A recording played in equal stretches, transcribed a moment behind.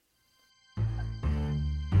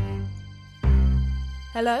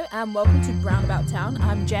Hello and welcome to Roundabout Town.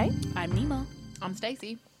 I'm Jay. I'm Nima. I'm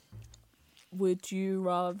Stacey. Would you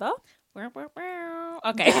rather?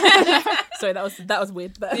 Okay. Sorry, that was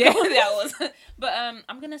weird. But Yeah, that was. But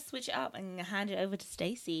I'm gonna switch it up and hand it over to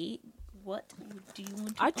Stacey. What do you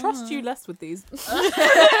want to I trust you less with these.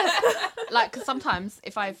 Like, cause sometimes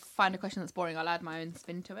if I find a question that's boring, I'll add my own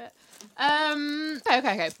spin to it.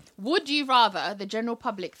 Okay. Would you rather the general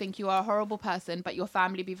public think you are a horrible person, but your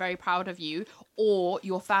family be very proud of you, or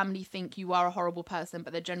your family think you are a horrible person,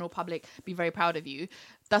 but the general public be very proud of you?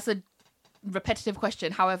 That's a repetitive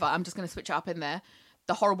question. However, I'm just going to switch it up in there.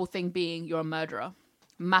 The horrible thing being you're a murderer,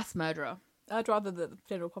 mass murderer. I'd rather that the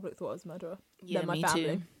general public thought I was a murderer than my me family.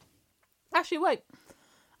 too. Actually, wait.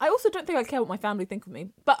 I also don't think I care what my family think of me.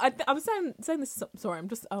 But I was saying this. Sorry, I'm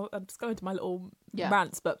just going to my little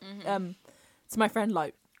rants. But to my friend,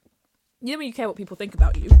 like, you know when you care what people think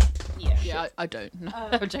about you. Yeah, I don't. No,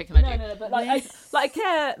 I'm joking. I do. No, but like I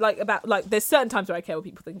care about there's certain times where I care what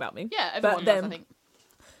people think about me. Yeah, everyone but does, I think.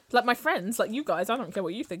 Like my friends, like you guys, I don't care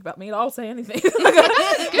what you think about me. I'll say anything.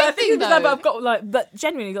 Good thing, though. But I've got but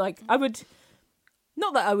genuinely, I would,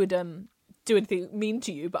 not that I would do anything mean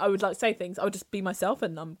to you, but I would say things. I would just be myself,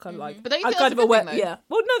 and I'm kind of like, But don't you I'm think kind that's of a good aware. thing, though? Yeah.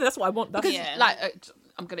 Well, no, that's what I want. That's Because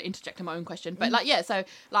I'm going to interject in my own question, but so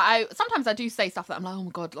I sometimes I do say stuff that I'm like, oh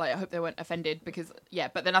my god, like I hope they weren't offended because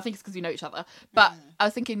but then I think it's because we know each other. But I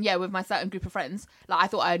was thinking, with my certain group of friends, like I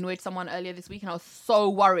thought I annoyed someone earlier this week, and I was so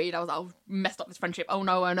worried. I was like, oh, messed up this friendship. Oh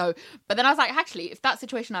no. But then I was like, actually, if that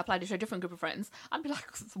situation I applied to a different group of friends, I'd be like,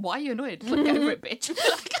 why are you annoyed? Like, get over it, bitch.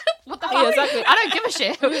 Like, what the hell? Yeah, exactly. I don't give a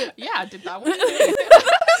shit. Yeah, I did that.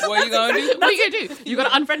 What are you going to do? What are you going to do? You got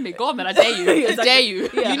to unfriend me. Go on, man. I dare you. I dare you.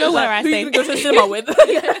 Yeah. You know where I who stay. you gonna go to the cinema with?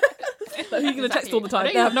 Like, who you gonna text all the time? I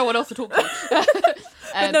don't even have no one else to talk to.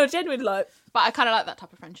 But no, genuinely, But I kind of like that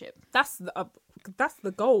type of friendship. that's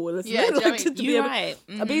the goal. Isn't Yeah, it? do you know what I Like, mean? to be You're able- right.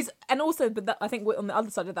 Because, and also, but I think on the other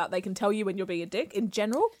side of that, they can tell you when you're being a dick in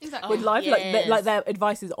general. Exactly. With life, yes. like their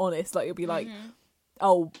advice is honest. Like, you'll be like,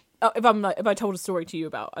 if I told a story to you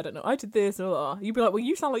about, I don't know, I did this, you'd be like, well,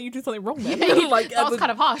 you sound like you did something wrong then. Like, that was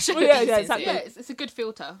kind of harsh. Well, yeah, exactly. Yeah, it's a good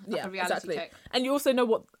filter. Like a reality check. And you also know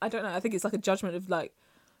what, I don't know, I think it's like a judgment of like,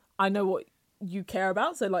 I know what you care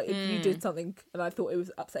about. So like, if you did something and I thought it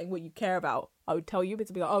was upsetting what you care about, I would tell you, but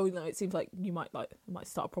to be like, oh no, it seems like you might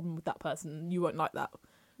start a problem with that person and you won't like that.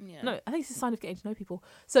 Yeah. No, I think it's a sign of getting to know people.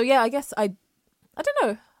 So yeah, I guess I don't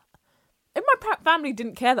know. If my family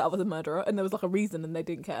didn't care that I was a murderer and there was like a reason and they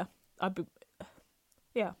didn't care, I'd be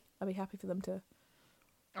happy for them to.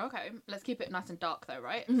 Okay, let's keep it nice and dark though,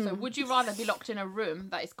 right? So would you rather be locked in a room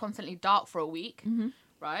that is constantly dark for a week,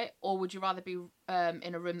 right? Or would you rather be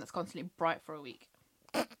in a room that's constantly bright for a week?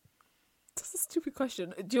 That's a stupid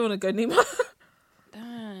question. Do you want to go, Nima?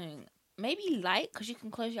 Dang. Maybe light, because you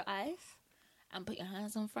can close your eyes and put your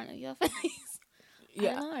hands in front of your face.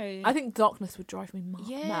 Yeah. I don't know. I think darkness would drive me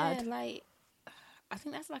Yeah, mad. like, I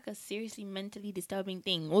think that's like a seriously mentally disturbing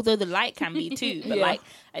thing. Although the light can be too, but Yeah. like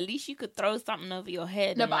at least you could throw something over your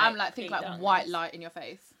head. No, and, but I'm like think take like darkness. white light in your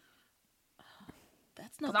face.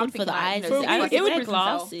 That's not 'Cause I'm good for the thinking, like, eyes. you know, I it would would wear prison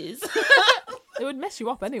cell. glasses. It would mess you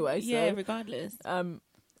up anyway. So, Yeah, regardless. I'm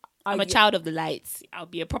I'm a child of the lights. I'll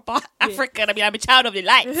be a proper African. I mean, I'm a child of the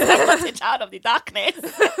lights. I'm not a child of the darkness.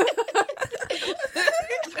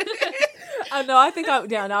 I think I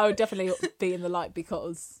would definitely be in the light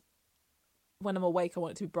because when I'm awake, I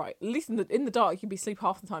want it to be bright. At least in the dark, you can be asleep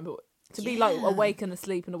half the time, but to be like awake and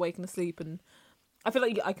asleep, and I feel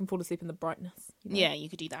like I can fall asleep in the brightness. You know? Yeah, you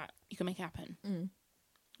could do that. You can make it happen.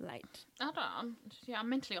 Light. I don't know. I'm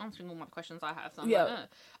mentally answering all my questions I have. So I'm Yeah. like,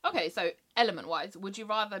 Okay, so element-wise, would you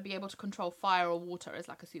rather be able to control fire or water as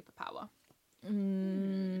like a superpower?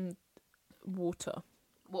 Water.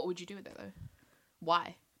 What would you do with it though?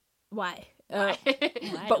 Why? Why? Why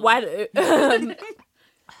But why? Why?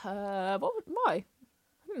 I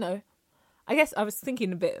don't know. I guess I was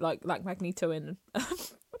thinking a bit like Magneto in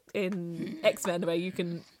X-Men, where you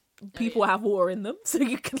can people have water in them, so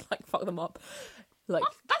you can like fuck them up. Like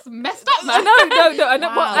That's messed up, man. no. I know.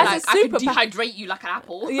 Wow. But Like, as a I could super dehydrate you like an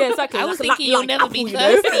apple. yeah, exactly. I was Like- thinking like you'll never apple, be you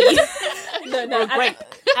know? thirsty. No, grape.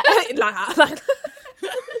 like,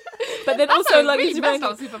 but then That's also a like really it's messed raining.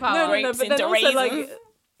 up superpower. No. Grapes But then into also like raisins.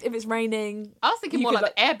 if it's raining. I was thinking You more could,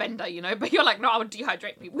 like the airbender, you know, but you're like, no, I would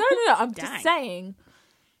dehydrate people. No. I'm Dang. just saying,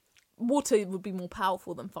 water would be more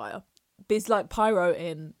powerful than fire. Because like Pyro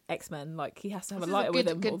in X-Men, like he has to have This a is lighter with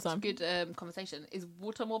him all the time. Good conversation. Is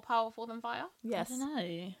water more powerful than fire? Yes. I don't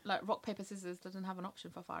know. Like rock, paper, scissors doesn't have an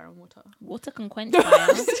option for fire and water. Water can quench fire.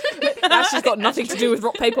 That's just got nothing to do with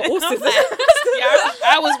rock, paper, or scissors. Yeah,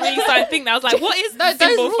 I was really starting to think that. I was like, what is the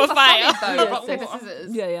symbol for fire? Though, rock, paper,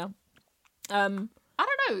 scissors. Yeah. I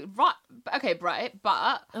I don't know. Right. Okay, right.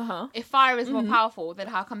 But Uh-huh. if fire is more powerful, then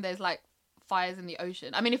how come there's like fires in the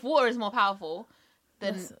ocean? I mean, if water is more powerful,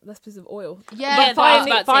 then That's because of oil. yeah, But I was fire, about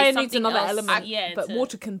to say fire needs something another else. element. Yeah, but to-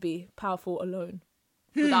 water can be powerful alone.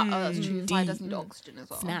 without, that's true. Fire does need oxygen as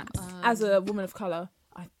well. Snaps. As a woman of color,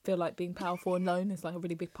 I feel like being powerful alone is like a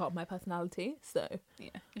really big part of my personality. So Yeah.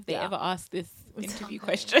 If they Yeah. ever ask this interview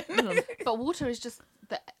question. But water is just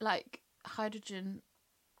the like hydrogen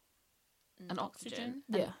and oxygen.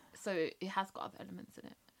 And yeah, so it has got other elements in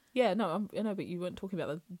it. yeah. No, I know, but you weren't talking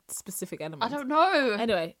about the specific elements. I don't know.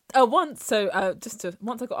 Anyway, once I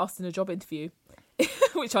got asked in a job interview,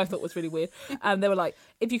 which I thought was really weird. They were like,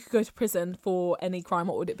 if you could go to prison for any crime,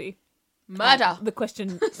 what would it be? Murder. The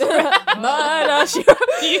question, murder. I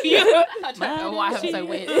don't know why I'm so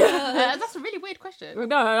weird. That's a really weird question. No,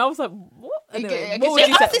 and I was like, what? Anyway, I what guess would you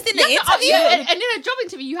you asked say? this in the interview. Yeah, and in a job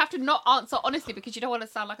interview, you have to not answer honestly because you don't want to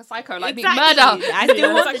sound like a psycho, like me. Exactly. Murder. I still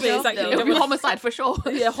Yeah, want exactly, the job, exactly. though. It'll be homicide for sure.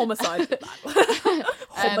 Yeah, homicide.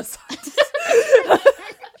 Homicide.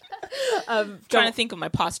 Trying to think of my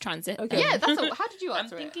past transit. Okay. Yeah, that's how did you I'm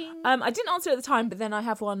answer it? thinking. I didn't answer it at the time, but then I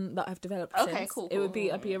have one that I've developed Okay, since. cool, It would be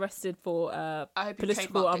cool. I'd be arrested for I hope you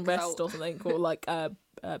political trademarked it, 'cause unrest or something, or like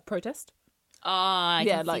protest. I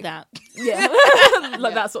Yeah, can like- see that. Yeah,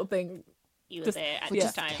 like Yeah. that sort of thing. You were Just- there at yeah.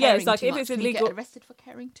 this time. Yeah, it's Caring like too if much. it's Can you illegal. get arrested for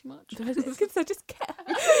caring too much. I was gonna say, just care.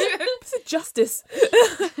 It's a justice.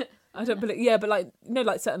 I don't believe. Yeah, but like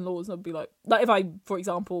like certain laws would be like if I, for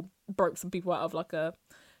example, broke some people out of like a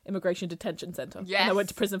immigration detention center, and I Yes. went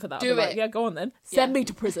to prison for that. I'd Do be like, it. yeah, go on then. Send Yeah. me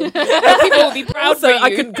to prison. People will be proud Also, for you. I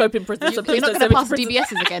couldn't cope in prison, so You're please not don't going send to me to pass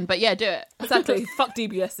prison. DBSs again, but yeah, do it. Exactly. Fuck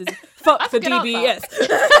DBSs. Fuck That's the a good DBS.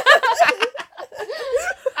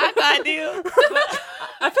 I can't deal.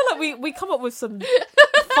 I feel like we come up with some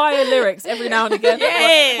fire lyrics every now and again.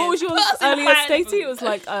 Yes. What was yours Put us in earlier, fire Stacey? mood. It was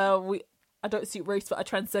like I don't suit race, but I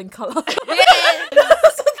transcend colour.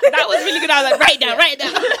 That was really good. I was like, write it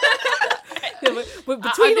down. Yeah, but I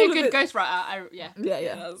between do all a good of it, ghostwriter. Yeah.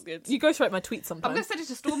 yeah. That was good. You ghostwrite my tweets I'm going to sometimes. send it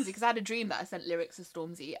to Stormzy because I had a dream that I sent lyrics to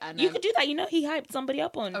Stormzy. And You could do that. You know, he hyped somebody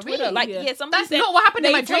up on Oh, Twitter. really? Like, Yeah. somebody That's said not what happened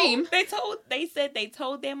in they my dream. They said they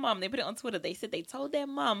told their mum. They put it on Twitter. They said they told their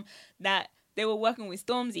mum that they were working with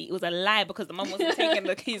Stormzy. It was a lie because the mum wasn't taking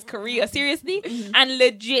his career seriously. And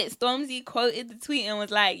legit, Stormzy quoted the tweet and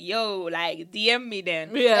was like, "Yo, like DM me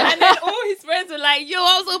then." Yeah. And then all his friends were like, "Yo,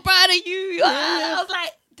 I'm so proud of you." I was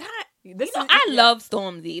like, "That." This You know, is- I love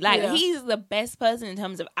Stormzy. Like, Yeah. he's the best person in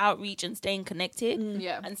terms of outreach and staying connected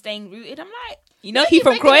Yeah. and staying rooted. I'm like, he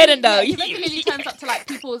from Croydon though. He regularly turns up to like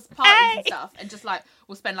people's parties and stuff, and just like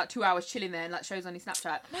will spend like 2 hours chilling there and like shows on his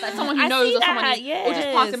Snapchat. Like someone who I knows see or someone that, who, or just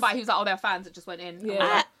yes. passing by. He was like, "Oh, they're fans that just went in."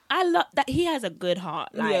 Yeah. I love that he has a good heart.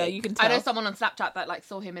 Like, yeah, you can I tell. know someone on Snapchat that like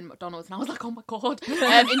saw him in McDonald's, and I was like, "Oh my god!"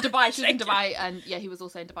 In Dubai, she was in Dubai, and yeah, he was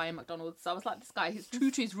also in Dubai in McDonald's. So I was like, "This guy, he's true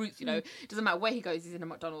to his roots. You know, it doesn't matter where he goes, he's in a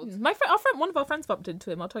McDonald's." One of our friends bumped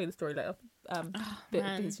into him. I'll tell you the story later. man.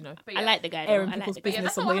 Because But I yeah. like the guy. Though. Airing I like people's the But guy. yeah,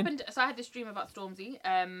 business that's not what something. happened. So I had this dream about Stormzy.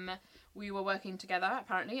 We were working together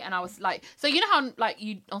apparently, and I was like, so you know how like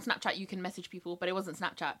you on Snapchat you can message people, but it wasn't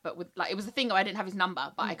Snapchat, but with like it was a thing where I didn't have his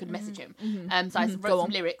number, but I could message him. So I wrote some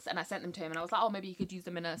lyrics and I sent them to him, and I was like, oh, maybe you could use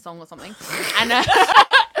them in a song or something. And no,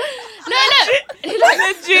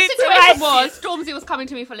 like, the situation was Stormzy was coming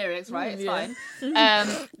to me for lyrics, right? It's fine.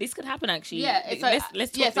 This could happen actually. Yeah, it's like,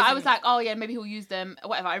 let's yeah. talk So this I was in. like, oh yeah, maybe he'll use them.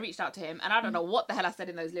 Whatever. I reached out to him, and I don't know what the hell I said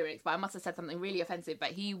in those lyrics, but I must have said something really offensive. But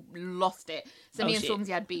he lost it. So me and shit. Stormzy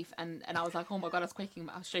had beef, and I was like, oh my god, I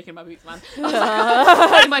was shaking my boots, man. I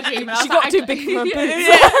was like, in my dream, and I was She like, got too big for her boots.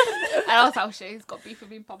 and I was like, oh shit, he's got beef with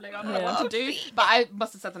me in public. I don't know what to do. But I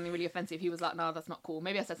must have said something really offensive. He was like, no, that's not cool.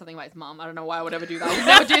 Maybe I said something about his mum. I don't know why I would ever do that. I would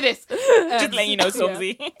never do this. Just letting you know,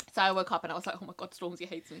 Stormzy. So I woke up and I was like, oh my god, Stormzy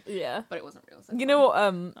hates me. Yeah. But it wasn't real. So You know what?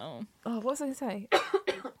 Oh. What was I gonna say?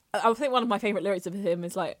 I think one of my favourite lyrics of him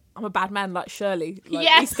is like, "I'm a bad man like Shirley." Like,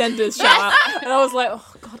 Yes. EastEnders shout out, and I was like,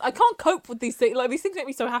 "Oh God, I can't cope with these things." Like these things make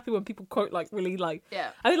me so happy when people quote like really like. Yeah.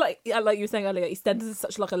 I think like you were saying earlier, EastEnders is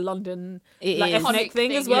such like a London It like is. ethnic Iconic thing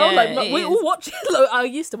thing, as well. yeah, Like it we is. all watch it. Like, I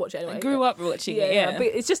used to watch it anyway. I grew up watching it. Yeah, Yeah. but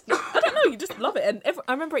it's just I don't know. You just love it, and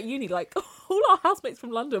I remember at uni, like all our housemates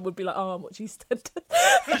from London would be like, "Oh, I'm watching EastEnders."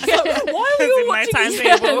 Like, why are we It's all in my watching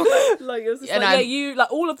timetable. EastEnders? Like it was just Yeah, like, no. yeah, you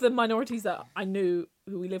like all of the minorities that I knew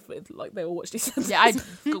who we lived with, like they all watched EastEnders. Yeah, I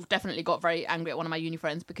definitely got very angry at one of my uni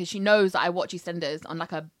friends because she knows that I watch EastEnders on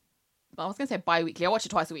like I was going to say bi-weekly. I watch it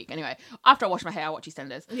twice a week anyway. After I wash my hair, I watch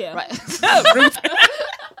EastEnders. Yeah. Right.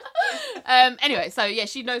 Anyway, so yeah,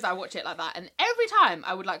 she knows I watch it like that, and every time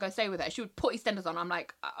I would like go stay with her, she would put EastEnders on. I'm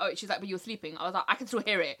like, oh, she's like, but you were sleeping. I was like, I can still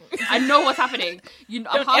hear it. I know what's happening. I'm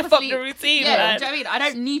Don't half F up asleep. the routine, Yeah, man. do you know what I mean? I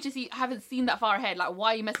don't need to see. I haven't seen that far ahead. Like,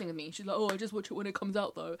 why are you messing with me? She's like, oh, I just watch it when it comes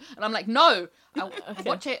out though, and I'm like, no, I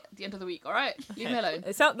watch it at the end of the week. All right, leave me alone.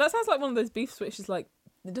 That sounds like one of those beef switches. Like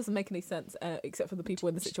it doesn't make any sense except for the people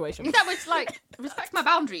in the situation. That was like, respect my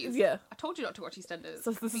boundaries. Yeah. I told you not to watch EastEnders.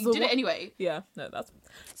 So this is you did all- it anyway. Yeah, no, that's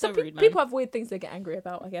So rude, man. people have weird things they get angry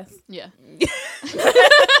about, I guess, Yeah.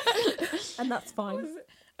 and that's fine.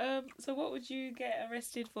 So what would you get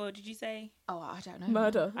arrested for? Did you say? Oh, I don't know.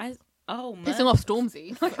 Murder, Pissing off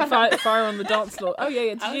Stormzy. fire on the dance floor. Oh yeah,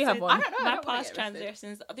 yeah. Did you have one? I don't know. My I don't wanna past get arrested.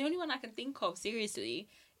 transgressions. The only one I can think of seriously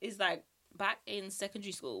is like back in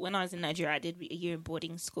secondary school when I was in Nigeria. I did a year in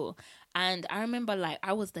boarding school, and I remember like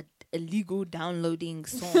I was the illegal downloading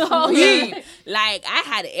songs. Oh, yeah. Like I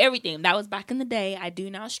had everything. That was back in the day. I do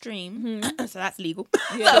now stream, so that's legal.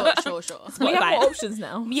 Yeah. Sure. We have Spotify. more options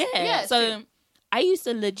now. Yeah. Yeah, it's so true. I used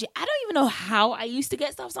to legit. I don't even know how I used to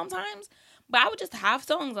get stuff sometimes. But I would just have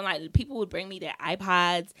songs, and like people would bring me their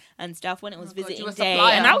iPads and stuff when it was Oh God, you visiting were day,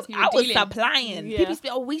 supplying. and I was You were supplying. Yeah. People used to be,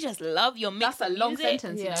 oh, we just love your mix. That's a of long music.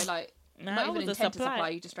 sentence, Yeah. you know, like Nah, not I even was a intent to supply. supply,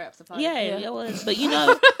 you just straight up supply. Yeah, Yeah. it was. But you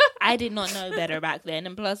know, I did not know better back then,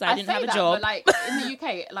 and plus I didn't say have a that, job. But like in the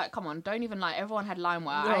UK, like come on, don't even like everyone had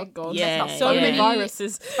LimeWire. Oh I god, Yeah, yeah, so yeah. many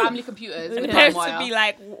viruses. family computers the with parents LimeWire. would be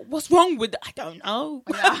like, "What's wrong with?" I don't know.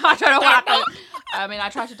 Yeah, I don't know what happened. I mean, I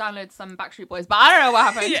tried to download some Backstreet Boys, but I don't know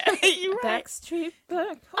what happened. Yeah, you're right. Backstreet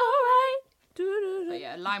Back. All right. But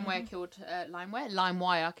yeah, LimeWire killed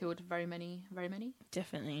LimeWire killed very many.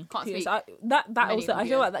 Definitely. Can't speak. Yes, that Many also, I yeah.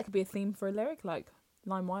 feel like that could be a theme for a lyric, like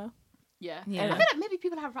LimeWire. Yeah. Yeah. I feel like maybe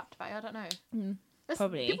people have rapped about it. I don't know. Mm. There's-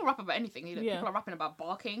 Probably. People rap about anything. You know, Yeah. People are rapping about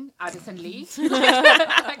barking, Addison Lee.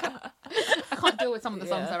 I can't deal with some of the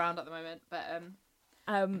songs Yeah. around at the moment. But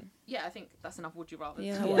yeah, I think that's enough. Would you rather?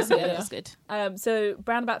 Yeah, Yeah, that was yeah, good. yeah. That's good. So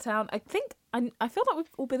Roundabout Town, I think I feel like we've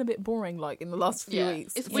all been a bit boring, like in the last few Yeah.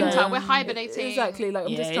 weeks. It's So- winter. We're hibernating. Exactly. Like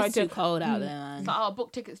I'm Yeah, just trying it's too to. cold out there, man. So I'll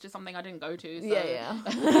book tickets to something I didn't go to. So.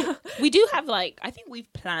 Yeah. We do have like I think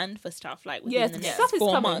we've planned for stuff like within Yeah, the next stuff is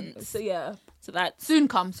 4 coming. months. So yeah. So that's Soon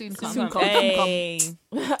come. Soon come. come. Hey,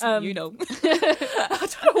 Um, you know. I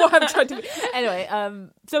don't know what I'm trying to. Anyway,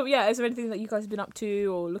 so yeah, is there anything that you guys have been up to,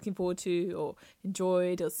 or looking forward to, or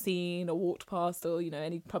enjoyed, or seen, or walked past, or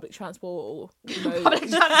any public transport, or Public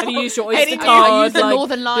transport. have you used your Oyster Anything. card? I used the like,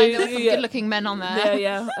 Northern Line. There were some yeah. good-looking men on there.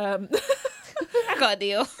 Yeah. I got a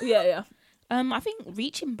deal. Yeah. I think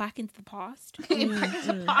reaching back into the past.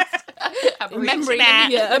 Remembering. that.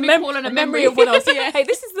 Yeah, Let me call on a a memory of when I was. Hey,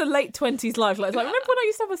 this is the late 20s life. Like, it's like remember when I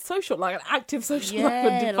used to have a social, like an active social life, and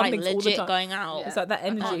Yeah, did like fun things all the legit time. going out. Yeah. It's like that I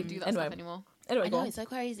energy. can't do that Anyway, stuff anymore. anyway, I go know on. it's so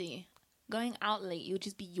crazy. Going out late, you'll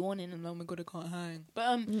just be yawning and oh my god, I can't hang.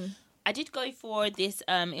 But I did go for this.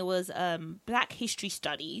 It was Black History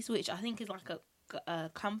Studies, which I think is like a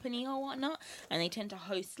company or whatnot, and they tend to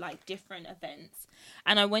host like different events.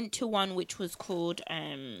 And I went to one which was called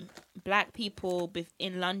Black People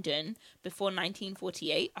in London before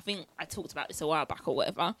 1948. I think I talked about this a while back or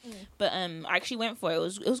whatever. But I actually went for it.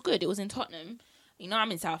 It was good. It was in Tottenham. You know,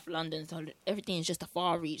 I'm in South London, so everything is just a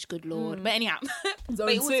far reach. Good lord. But anyhow, Zone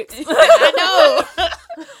but it was- 6. I know.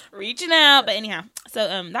 Reaching out. But anyhow, so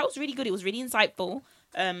that was really good. It was really insightful.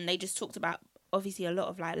 They just talked about obviously a lot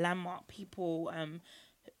of like landmark people,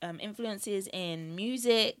 influences in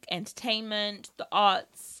music, entertainment, the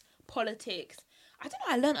arts, politics. I don't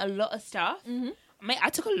know. I learned a lot of stuff. I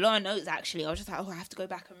took a lot of notes actually. I was just like, oh, I have to go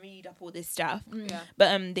back and read up all this stuff. Yeah.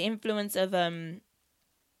 But the influence of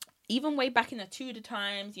even way back in the Tudor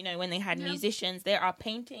times, you know, when they had musicians, there are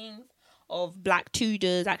paintings of Black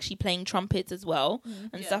Tudors actually playing trumpets as well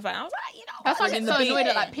and stuff like that. I was like, you know, That's why I what? get so annoyed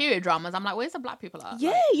at like period dramas. I'm like, where's the black people at?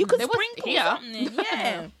 Yeah, Like, you could they was sprinkle here. something.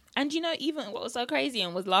 Yeah. And you know, even what was so crazy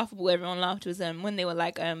and was laughable, everyone laughed, was when they were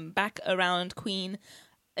like back around Queen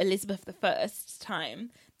Elizabeth I's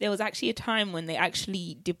time. There was actually a time when they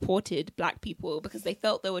actually deported black people because they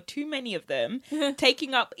felt there were too many of them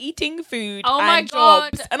taking up eating food Oh my and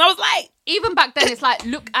God. jobs. And I was like, Even back then, it's like,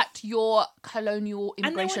 look at your colonial and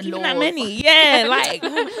there weren't immigration even laws. that many. Yeah, like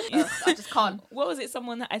I just can't. what was it?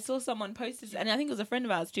 I saw someone posted, and I think it was a friend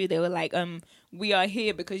of ours too. They were like, "We are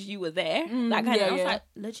here because you were there." That kind yeah, of. I was yeah. like,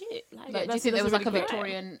 legit. Like, Yeah, do you that's- think there was that's like a really cool.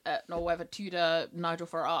 Victorian, or whatever, Tudor Nigel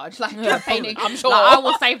Farage, like Yeah, campaigning? I'm sure. Like, I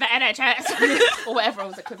will save the NHS or whatever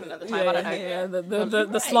was equivalent at the time. I don't know. Yeah,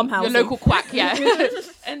 the slum The housing. local quack, yeah.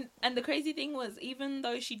 and the crazy thing was, even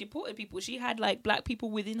though she deported people, she had like black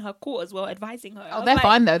people within her court as as well, advising her. I Oh, was they're like,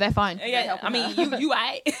 fine though. They're fine. Yeah, I mean, you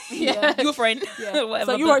right. Yeah. You a friend. Yeah. Whatever. It's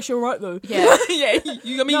like, you're but- actually right though. Yeah. yeah,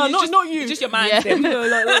 I mean, No, it's not you. It's just your mind. Yeah. Sim. No,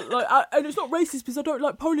 and it's not racist because I don't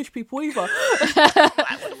like Polish people either.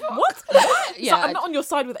 What? Yeah. So I'm not on your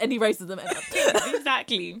side with any racism.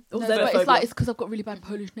 exactly. No, Or but it's xenophobia. like, it's because I've got a really bad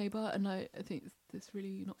Polish neighbour, and I think it's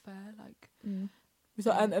really not fair. Like, It's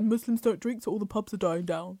like, and Muslims don't drink, so all the pubs are dying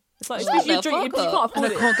down. It's like, Shut if you the drink, fuck you up. can't and I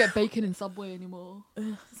afford it. can't get bacon in Subway anymore.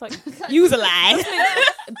 It's like, Use a lie.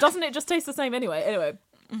 doesn't it just taste the same anyway? Anyway.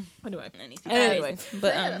 Anyway.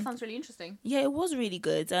 But yeah, that sounds really interesting. yeah, it was really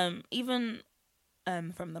good. Even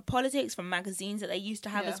from the politics, from magazines that they used to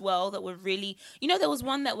have Yeah. as well, that were really, there was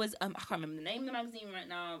one that was I can't remember the name of the magazine right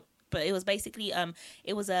now, but it was basically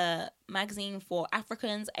it was a magazine for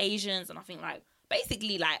Africans, Asians, and I think like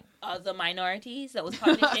basically like other minorities that was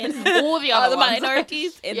published in All the other ones.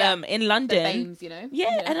 minorities in Yeah. in The London. Baines, you know.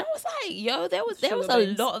 Yeah, and I was like, yo, there was Sugar a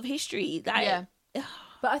Baines. lot of history. Like, Yeah.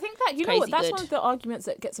 But I think that, you know what, Crazy that's good. one of the arguments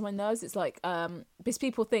that gets on my nerves. It's like, because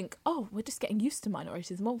people think, oh, we're just getting used to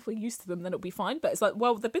minorities. And once we're used to them, then it'll be fine. But it's like,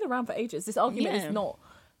 well, they've been around for ages. This argument Yeah. is not,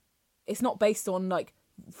 it's not based on like,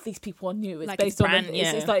 these people are new. It's Like, based it's on, brand-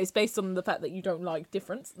 it's based on the fact that you don't like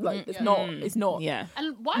difference. Like, it's not yeah.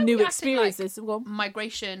 And why are new we acting like experiences. Well,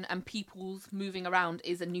 migration and peoples moving around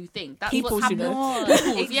is a new thing? That's Peoples, what's you know.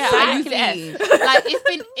 happening. Peoples, yeah, I use the S.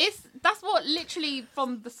 Like that's what literally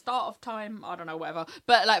from the start of time. I don't know, whatever.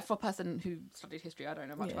 But like for a person who studied history, I don't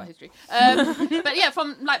know much about history. But yeah,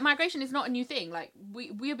 from like migration is not a new thing. Like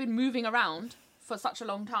we have been moving around for such a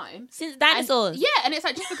long time. Since And, dinosaurs. yeah, and it's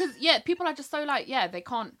like just because people are just so like they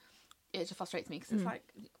can't. It just frustrates me because it's like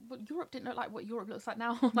Europe didn't look like what Europe looks like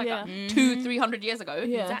now, like Yeah. 200-300 years ago.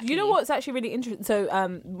 yeah. Exactly. You know what's actually really interesting? So,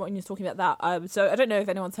 when you're talking about that, so I don't know if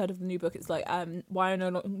anyone's heard of the new book. It's like, why I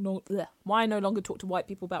no longer talk to white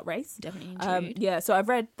people about race. Definitely intrigued. Yeah, so I've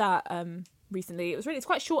read that recently. It's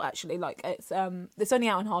quite short actually. Like it's only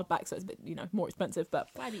out in hardback, so it's a bit more expensive. But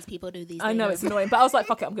Why these people do these? I know things? it's annoying, but I was like,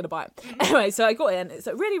 fuck it, I'm gonna buy it anyway. So I got it, and it's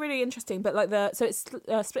really really interesting. But like it's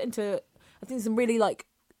split into I think some really like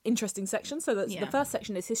interesting sections. So that's Yeah. the first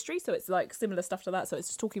section is history, so it's like similar stuff to that. So it's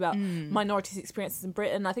just talking about minorities' experiences in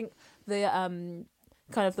Britain. I think the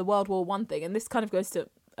kind of the World War I thing, and this kind of goes to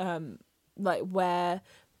like where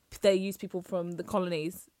they use people from the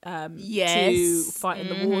colonies to Yes. fight in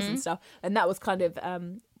the wars and stuff, and that was kind of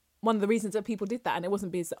one of the reasons that people did that. And it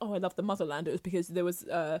wasn't because I love the motherland, it was because there was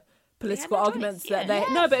political no arguments choice, that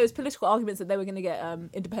yeah. no, but it was political arguments that they were going to get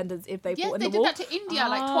independence if they Yes, fought in they the did war. that to India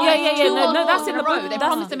like Oh. twice. Yeah, two no, wars that's in a the row. book. They That's-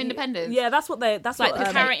 promised them independence. Yeah, that's Like what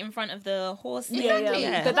the carrot in front of the horse. Exactly.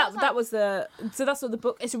 Yeah. but that was the so that's what the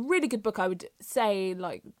book. It's a really good book. I would say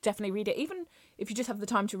like definitely read it, even if you just have the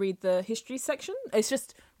time to read the history section. It's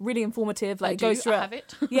just really informative. Like I it goes do, through. I have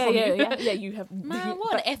it. Yeah, from yeah, you. yeah. You have. Man,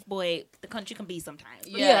 what but- an F boy the country can be sometimes.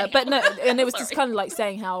 Yeah, but no, and it was just Sorry. kind of like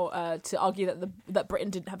saying how to argue that that Britain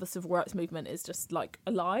didn't have a civil rights movement is just like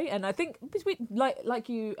a lie. And I think between like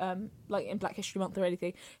you like in Black History Month or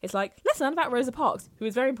anything, it's like let's learn about Rosa Parks, who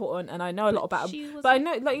is very important, and I know a lot about she her. was- But I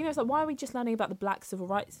know it's like why are we just learning about the Black civil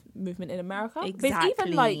rights movement in America? Because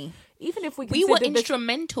Exactly. even if we We were consider this-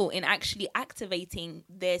 instrumental in actually activating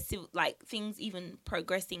their things, even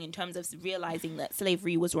progressing in terms of realizing that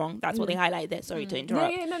slavery was wrong. That's what they highlighted there. Sorry to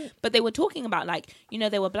interrupt. Yeah, no. But they were talking about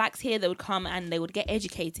there were blacks here that would come and they would get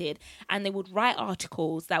educated and they would write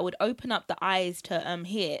articles that would open up the eyes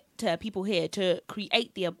to people here to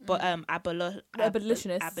create the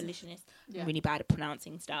Abolitionists. abolitionists. Yeah. I'm really bad at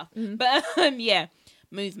pronouncing stuff, but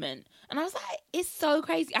movement. And I was like, it's so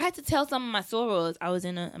crazy. I had to tell some of my sorors. I was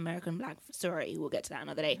in an American Black sorority. We'll get to that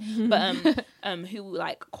another day. But who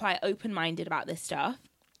like quite open minded about this stuff,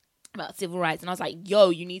 about civil rights. And I was like, yo,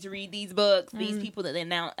 you need to read these books, these people that they're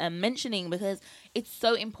now mentioning, because it's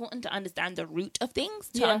so important to understand the root of things,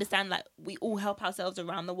 to understand like we all help ourselves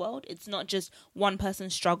around the world. It's not just one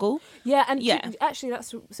person's struggle. Yeah, and Yeah. actually,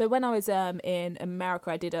 that's so. When I was in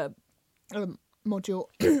America, I did a module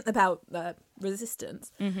about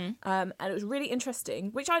resistance, and it was really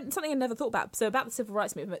interesting, something I never thought about. So about the civil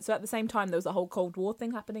rights movement. So at the same time, there was a whole Cold War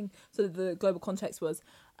thing happening. So the global context was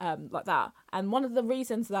like that. And one of the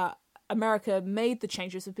reasons that America made the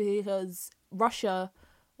changes was because Russia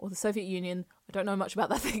or the Soviet Union, I don't know much about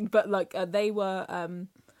that thing, but like they were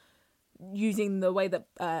using the way that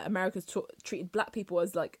America's treated black people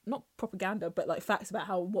as like not propaganda but like facts about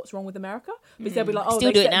what's wrong with America, because they'll be like, oh,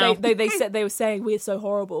 Still do it now. they said they were saying we're so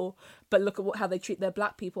horrible, but look at how they treat their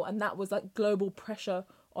black people, and that was like global pressure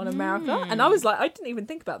on America. And I was like, I didn't even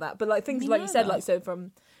think about that, but like things like you said, like so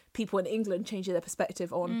from people in England changing their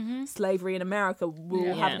perspective on slavery in America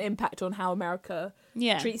will have an impact on how America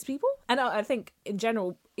treats people. And I think in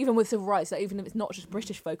general, even with civil rights, like, even if it's not just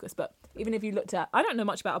British focus, but even if you looked at, I don't know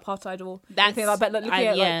much about apartheid or anything like that, but looking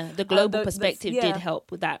at, like, the global perspective did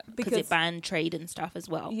help with that because it Because- banned trade and stuff as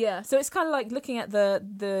well. Yeah, so it's kind of like looking at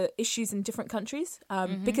the issues in different countries,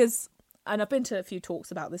 because, and I've been to a few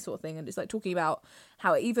talks about this sort of thing, and it's like talking about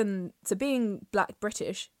how even so being Black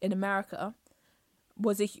British in America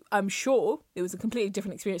I'm sure it was a completely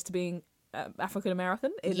different experience to being African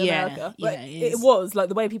American in America. Like, it was like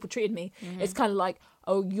the way people treated me. It's kind of like,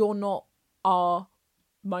 oh, you're not our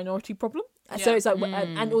minority problem. So it's like,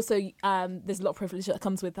 and also there's a lot of privilege that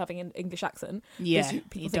comes with having an English accent. Yeah, people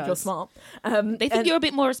it think you're does. smart. They think you're a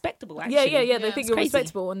bit more respectable, actually. Yeah. They think It's you're crazy.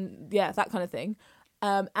 respectable, and that kind of thing.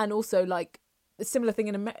 And also like a similar thing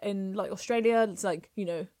in like Australia. It's like, you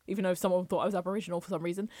know, even though someone thought I was Aboriginal for some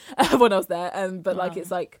reason when I was there, but like it's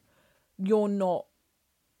like, you're not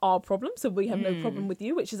our problem, so we have no problem with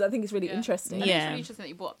you, which is, I think, is really interesting. I think it's Yeah. really interesting that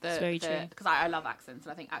you brought It's very true. because I love accents,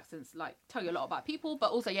 and I think accents like tell you a lot about people, but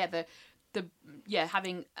also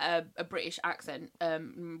having a British accent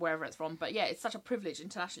wherever it's from, but it's such a privilege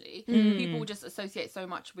internationally. People just associate so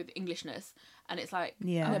much with Englishness, and it's like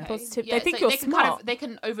Yeah. Positive. They think you're they can smart. they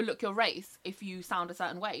can overlook your race if you sound a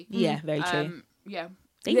certain way. Yeah, very true.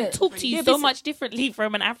 They Yeah. can talk to you Yeah, so but- much differently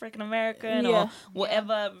from an African American Yeah. or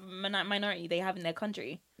whatever minority they have in their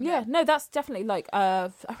country. Yeah, no, that's definitely like,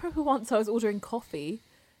 I remember once I was ordering coffee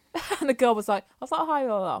and the girl was like, hi,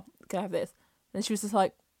 can I have this? And she was just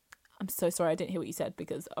like, I'm so sorry, I didn't hear what you said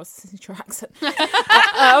because I was listening to your accent.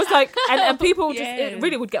 I was like, and people just, it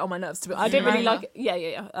really would get on my nerves. I didn't really like it.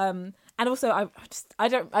 Yeah. And also I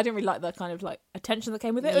didn't really like the kind of like attention that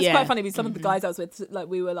came with it. It was quite funny because some of the guys I was with, like,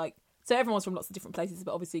 we were like, so everyone's from lots of different places,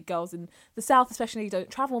 but obviously girls in the South especially don't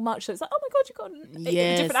travel much, so it's like, oh my god, you've got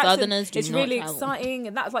a different Southerners accent. do It's not really travel. exciting,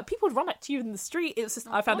 and that's like people would run up to you in the street. It was just,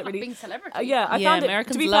 I found it really being celebrity. I found it,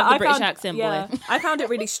 Americans to be love fair, the British I found, accent, yeah, boy. I found it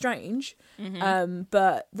really strange,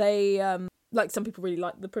 but they like, some people really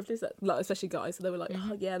like the privilege, that, like, especially guys, so they were like,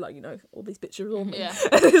 oh yeah, like, you know, all these pictures on me. Yeah.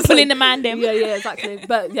 It's Pulling like, the man them. yeah, exactly.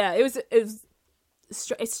 But yeah, it's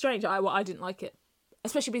strange. I didn't like it,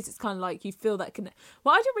 especially because it's kind of like you feel that connect.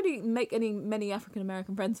 Well, I didn't really make many African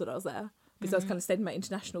American friends when I was there because I was kind of stayed in my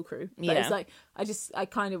international crew. But it's like I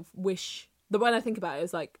kind of wish, the when I think about it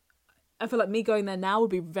is like, I feel like me going there now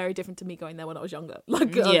would be very different to me going there when I was younger.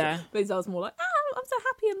 Like, because I was more like, I'm so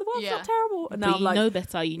happy and the world's not terrible. And now But I'm you like, know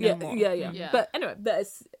better, you know more. yeah. But anyway,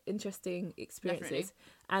 that's interesting experiences. Definitely.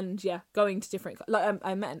 And going to different, like,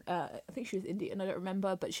 I met, I think she was Indian, I don't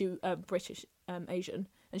remember, but she British, Asian,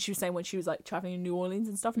 and she was saying when she was like traveling in New Orleans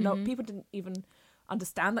and stuff, no, people didn't even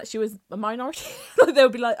understand that she was a minority. Like, they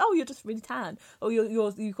would be like, oh, you're just really tan, oh,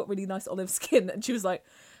 you've got really nice olive skin, and she was like,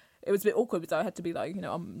 it was a bit awkward because I had to be like, you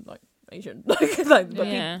know, I'm like Asian, but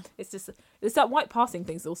it's just, it's that white passing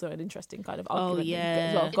thing's also an interesting kind of argument. yeah.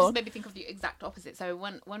 As well. It Go just on. made me think of the exact opposite. So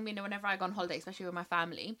whenever I go on holiday, especially with my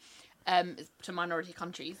family, to minority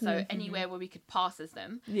countries, so anywhere where we could pass as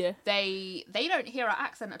them, they don't hear our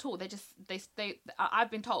accent at all. They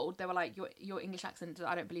I've been told, they were like, your English accent,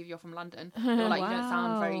 I don't believe you're from London. They were like,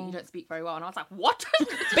 you don't speak very well, and I was like, what?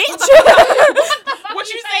 Bitch! What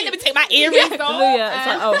you saying? Let me take my earrings off.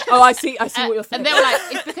 Yeah, it's like, I see what you're saying. And they were like,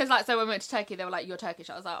 it's because, like, so when we went to Turkey, they were like, you're Turkish.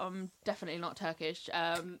 I was like, I'm definitely not Turkish.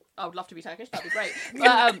 I would love to be Turkish. That'd be great.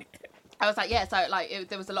 But I was like, yeah. So like,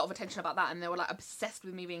 there was a lot of attention about that, and they were like obsessed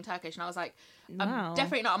with me being Turkish. And I was like, I'm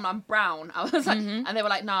definitely not. I'm brown. I was like, and they were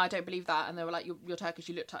like, no, I don't believe that. And they were like, you're Turkish.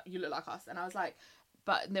 You look like us. And I was like,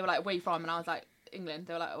 but they were like, where are you from? And I was like, England.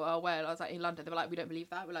 They were like, well, where? And I was like, in London. They were like, we don't believe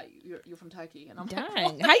that. We're like, you're from Turkey. And I'm like,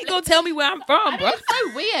 Dang. How you gonna tell me where I'm from, bro? it's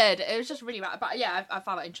so weird. It was just really bad. But yeah, I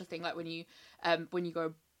found that interesting. Like when you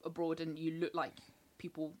go abroad and you look like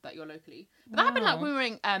people that you're locally. But that happened like when we were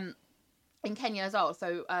in Kenya as well.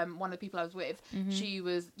 So one of the people I was with, she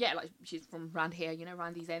was like she's from around here, you know,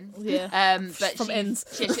 around these ends. Yeah. But From ends.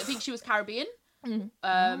 I think she was Caribbean.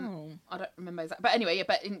 I don't remember exactly. But anyway,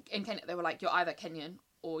 but in Kenya they were like, you're either Kenyan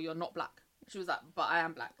or you're not black. She was like, but I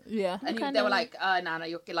am black. Yeah. And they were like, no,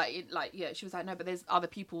 you're like, yeah. She was like, no, but there's other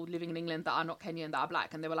people living in England that are not Kenyan that are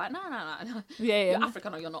black. And they were like, no. Yeah. You're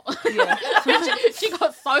African or you're not. Yeah. she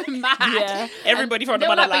got so mad. Yeah. Everybody from They the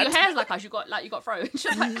were like, but motherland. your hair's like us. You got fro. She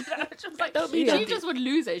was like, Don't be she dumb. just would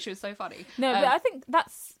lose it. She was so funny. No, but I think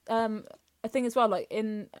that's a thing as well. Like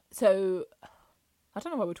so I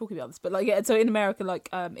don't know why we're talking about this, but like, yeah, so in America, like,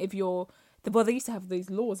 if you're, they used to have these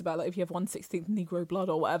laws about like if you have 1/16 Negro blood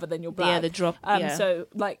or whatever, then you're black. Yeah, the drop. So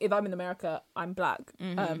like if I'm in America, I'm black,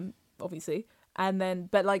 obviously, and then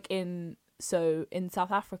but like in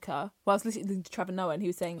South Africa, well, I was listening to Trevor Noah and he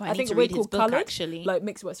was saying, I think we're called coloured, actually. like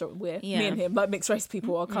mixed. Well, sorry, me and him, like mixed race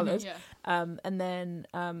people are coloured. Yeah. And then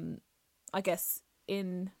I guess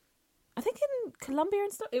I think in Colombia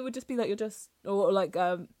and stuff, it would just be like you're just, or like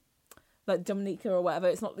Dominica or whatever.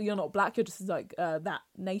 It's not, you're not black. You're just like that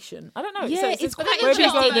nation. I don't know. Yeah, it's But quite that is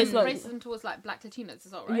interesting. just There's, like- racism towards like black Latinos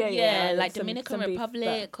as well, right? Yeah, Yeah, like some Dominican beef Republic,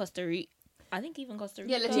 there. Costa Rica. I think even Costa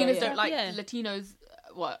Rica. Yeah, Latinos yeah. don't like Yeah. Latinos.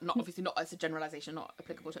 Well, not obviously not as a generalization, not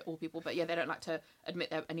applicable to all people, but yeah, they don't like to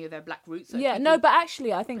admit any of their black roots. So Yeah, people- no, but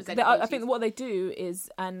actually, I think present that, I qualities. think what they do is,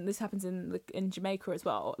 and this happens in Jamaica as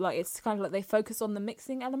well. Like it's kind of like they focus on the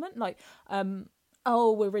mixing element, like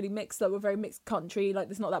oh, we're really mixed, like we're a very mixed country, like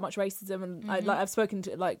there's not that much racism, and I've spoken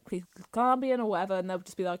to like people Colombian or whatever, and they'll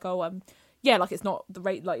just be like, oh, yeah, like it's not the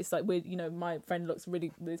rate, like it's like we're, you know, my friend looks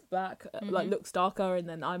really is black, like looks darker, and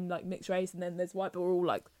then I'm like mixed race, and then there's white, but we're all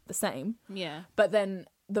like the same. Yeah. But then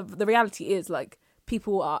the reality is like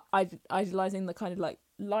people are idolizing the kind of like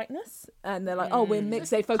lightness, and they're like, oh, we're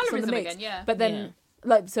mixed. They focus on the Colorism mix, again, yeah. but then Yeah.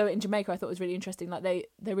 like so in Jamaica, I thought it was really interesting. Like they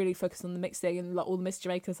really focus on the mixed thing, and like all the Miss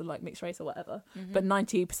Jamaicans are like mixed race or whatever. But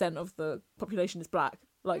 90% of the population is black.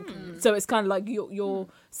 Like so, it's kind of like you're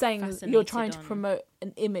saying you're Fascinated trying to on- promote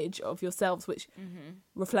an image of yourselves which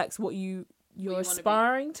reflects what you're wanna be.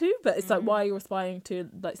 aspiring to. But it's like why you're aspiring to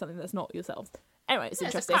like something that's not yourselves. Anyway, it's Yeah,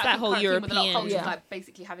 interesting. quite a that whole current theme with a lot of European- cultures, Yeah. like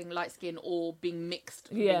basically having light skin or being mixed.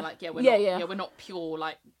 Yeah. Being like, we're Yeah, not, yeah. we're not pure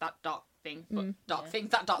like that dark thing, but dark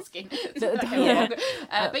things, that dark skin. Yeah.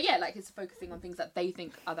 But yeah, like it's focusing on things that they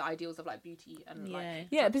think are the ideals of like beauty and Yeah. like.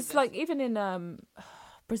 Yeah, but it's like even in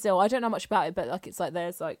Brazil, I don't know much about it, but like it's like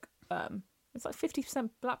there's like it's like 50%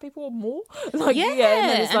 black people or more. Like Yeah, and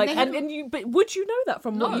then it's and like they and you but would you know that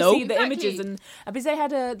from what you No. see the Exactly. images and because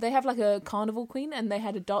they have like a carnival queen and they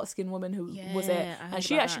had a dark skinned woman who was it Yeah, I heard and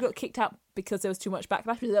she about actually that. got kicked out because there was too much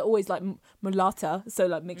backlash because they're always like mulatta, so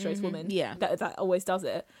like mixed race woman. Yeah. That always does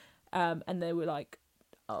it. And they were like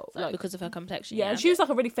like because of her complexion. yeah, and she was like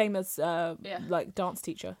a really famous Yeah. like dance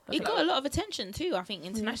teacher. I It think. got a lot of attention too, I think,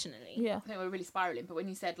 internationally. Yeah. I think we're really spiraling. But when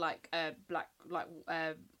you said like black, like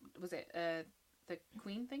was it the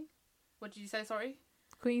Queen thing? What did you say? Sorry.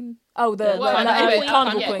 Queen. Oh, the Well, anyway,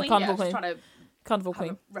 Carnival yeah, Queen. yeah, Carnival I was Queen. trying to Carnival have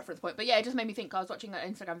Queen. a reference point. But yeah, it just made me think. I was watching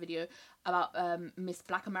an Instagram video about Miss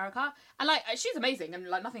Black America, and like she's amazing, and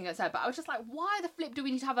like nothing against her, but I was just like, why the flip do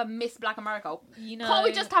we need to have a Miss Black America? You know, Can't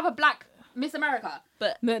we just have a black Miss America?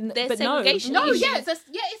 But But there's no. segregation. No, issues. yeah,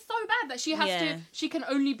 it's so bad that she has Yeah. to. She can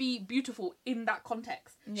only be beautiful in that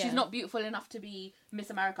context. Yeah. She's not beautiful enough to be Miss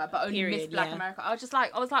America, but only Miss Period, Black yeah. America. I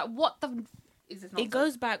was like, what the is this? It Nonsense?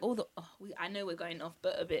 goes back all the. I know we're going off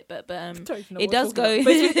a bit, but Don't even know it what does we're go. talking about.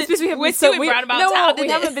 But it's because we haven't We're been still in roundabout no, town, we innit?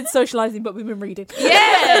 haven't been socializing, but we've been reading.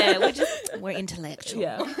 Yeah, we're intellectual.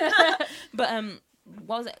 Yeah. But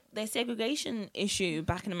what was it? The segregation issue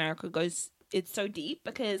back in America it's so deep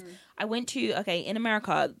because I went to in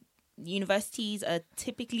America, universities are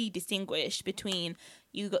typically distinguished between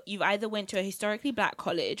you either went to a historically black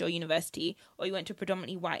college or university, or you went to a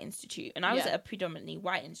predominantly white institute, and I was Yeah. at a predominantly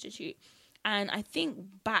white institute. And I think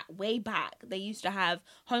way back, they used to have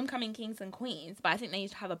homecoming kings and queens, but I think they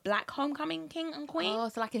used to have a black homecoming king and queen. Oh,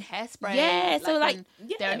 so like in Hairspray. Yeah, so like, when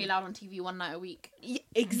yeah. they're only allowed on TV one night a week. Yeah,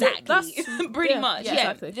 exactly. That's- Pretty yeah, much. yeah, Yeah.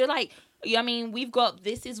 exactly. They're like, I mean, we've got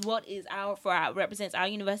this is what is represents our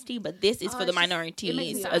university, but this is for the It makes minorities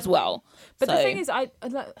me as angry. well. But So- the thing is,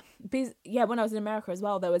 when I was in America as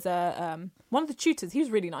well, there was one of the tutors. He was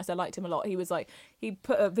really nice. I liked him a lot. He was like, he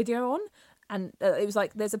put a video on, and it was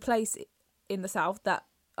like, there's a place in the South that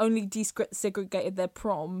only desegregated their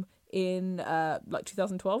prom in like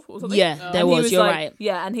 2012 or something. Yeah, there And he was. You're like, right.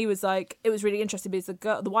 Yeah, and he was like, it was really interesting because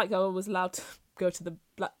the white girl was allowed to go to the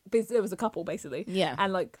black. Because there was a couple basically. Yeah.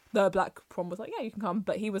 And like the black prom was like, yeah, you can come,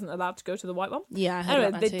 but he wasn't allowed to go to the white one. Yeah, I heard Anyway,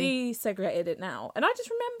 about they that too. desegregated it now, and I just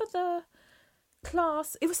remember the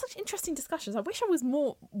class. It was such interesting discussions. I wish I was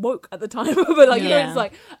more woke at the time, but like you know, Yeah. it's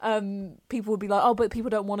like people would be like, oh, but people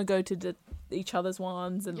don't want to go to each other's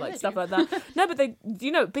ones and Yeah, like they stuff do. like that. No, but they,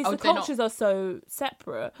 you know, because Oh, the they're not. cultures are so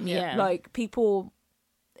separate. Yeah. Like people,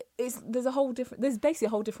 there's basically a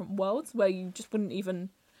whole different worlds where you just wouldn't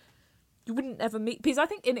ever meet. Because I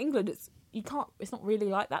think in England it's not really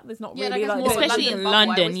like that. There's not Yeah, really like like it's more Especially London in bubble, I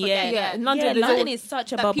London, always yeah. forget, Yeah, in London, Yeah, there's London all- is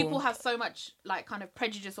such a that bubble. people have so much like kind of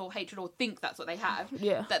prejudice or hatred or think that's what they have.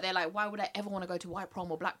 Yeah. That they're like, why would I ever want to go to white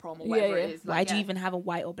prom or black prom or Yeah, whatever yeah. it is? Why Like, do you yeah. even have a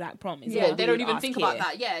white or black prom? Is Yeah, what They we don't would even ask think here. about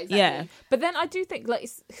that. Yeah, exactly. Yeah. But then I do think like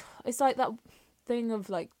it's like that thing of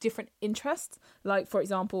like different interests. Like for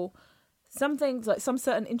example, some things like some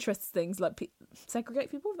certain interests things like segregate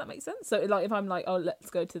people. If that makes sense. So like if I'm like, oh, let's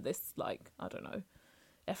go to this like I don't know,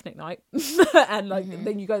 ethnic night and like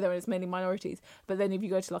then you go there and it's mainly minorities, but then if you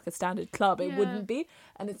go to like a standard club it wouldn't be,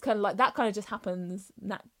 and it's kind of like that kind of just happens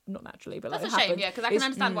not naturally, but That's like a it shame, happens. yeah, because I can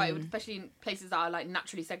understand why it would, especially in places that are like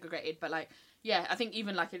naturally segregated, but like yeah, I think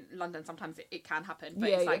even like in London sometimes it can happen, but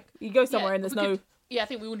it's like you go somewhere and there's we no could- yeah, I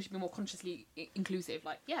think we all need to be more consciously inclusive,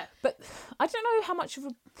 like yeah. but I don't know how much of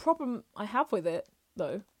a problem I have with it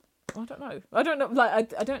though. I don't know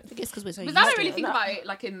like I don't I guess because we're so Because used I don't to really it. think about it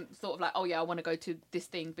like in sort of like, oh yeah, I want to go to this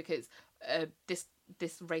thing because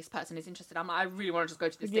this race person is interested. I'm like, I really want to just go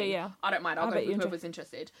to this thing. Yeah. I don't mind. I'll I go bet with you whoever's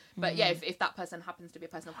interested. But yeah, if that person happens to be a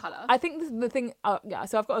person of colour. I think the thing, so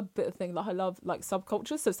I've got a bit of thing like I love like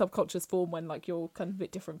subcultures. So subcultures form when like you're kind of a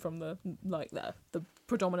bit different from the like the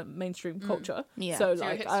predominant mainstream culture. Yeah. So So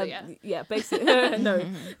you're a like hipster, yeah, basically no,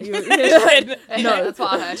 No, that's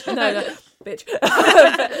what I heard. no, bitch.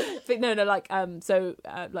 but no, like so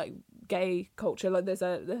like gay culture. Like there's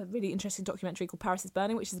a really interesting documentary called Paris is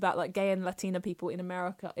Burning, which is about like gay and Latina people in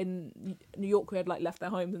America, in New York, who had like left their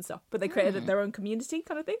homes and stuff, but they created their own community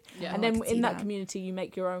kind of thing. Yeah. And I then can see in that that. community, you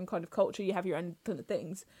make your own kind of culture. You have your own kind of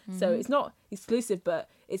things. So it's not exclusive, but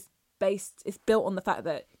it's built on the fact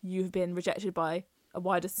that you've been rejected by a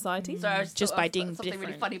wider society. So I Just thought by of being something really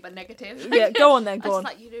different. funny but negative. Yeah, go on then, I go just on.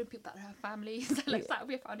 like, you know, people that have families. Like, that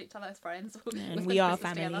we found each other as friends. And we are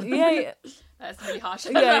family. Yeah, That's really harsh.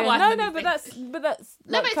 yeah, yeah. No, but that's No, like, but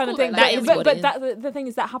it's kind cool of thing. though, like, But, That is but, what but it that the thing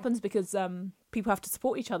is that happens because people have to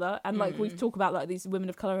support each other, and like we talk about like these women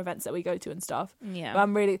of color events that we go to and stuff. Yeah. But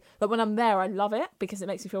I'm really like when I'm there, I love it because it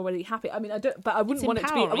makes me feel really happy. I mean, I don't, but I wouldn't It's want it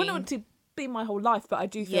to be. I wouldn't empowering. want it to be my whole life, but I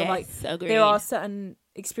do feel like agreed. there are certain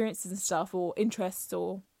experiences and stuff or interests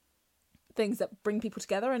or things that bring people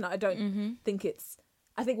together, and I don't think it's.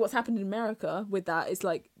 I think what's happened in America with that is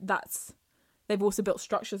like they've also built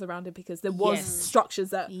structures around it because there was Yes. structures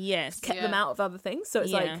that Yes. kept them Yeah. out of other things. So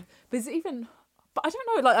it's Yeah. like there's even, but I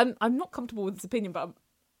don't know. Like I'm not comfortable with this opinion, but I'm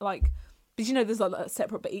like, did you know there's like a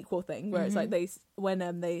separate but equal thing where it's like when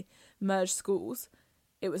they merged schools,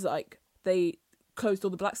 it was like they closed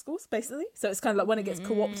all the black schools basically. So it's kind of like when it gets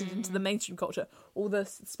co-opted into the mainstream culture, all the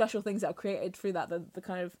special things that are created through that, the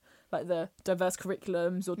kind of like the diverse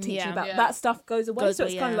curriculums or teaching Yeah. about Yeah. that stuff goes away. Goes So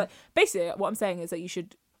it's away, kind of yeah. like basically what I'm saying is that you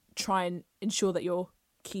should try and ensure that you're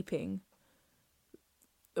keeping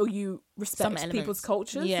or you respect Some elements. people's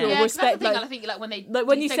cultures. Yeah. Or Yeah, 'cause respect that's the thing. like, I think like when they like,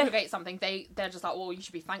 when you say- segregate something, they're just like, well, you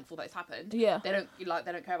should be thankful that it's happened. Yeah. They don't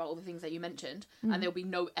care about all the things that you mentioned, and there'll be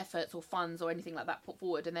no efforts or funds or anything like that put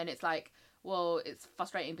forward. And then it's like, well, it's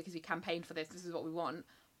frustrating because we campaigned for this. This is what we want,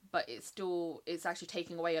 but it's actually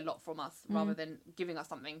taking away a lot from us rather than giving us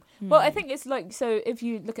something. Well, I think it's like, so if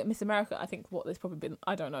you look at Miss America, I think there's probably been,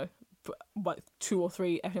 I don't know, like 2 or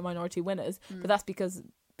 3 ethnic minority winners, but that's because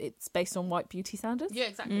it's based on white beauty standards. Yeah,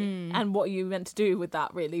 exactly. And what are you meant to do with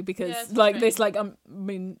that, really? Because Yeah, it's like frustrating. this, like I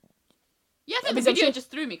mean, Yeah, I think the Because I'm video sure- just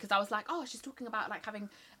threw me because I was like, oh, she's talking about like having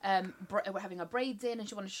we're having her braids in, and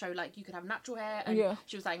she wanted to show like you could have natural hair, and Yeah.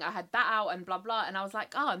 she was saying I had that out and blah blah, and I was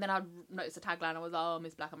like, oh, and then I noticed a tagline, I was like, oh,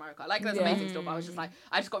 Miss Black America, like that's Yeah. amazing stuff. I was just like,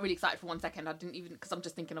 I just got really excited for 1 second. I didn't even, because I'm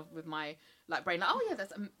just thinking of with my like brain like, oh yeah,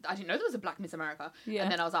 that's I didn't know there was a Black Miss America, Yeah.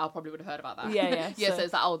 and then I was like, I probably would have heard about that. Yeah, yeah, yeah. so- So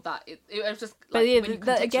it's like, oh, that it was just like but yeah, when you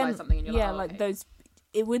that contextualize again, something and you're yeah, like, oh, like okay. those,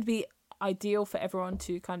 it would be ideal for everyone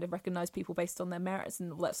to kind of recognize people based on their merits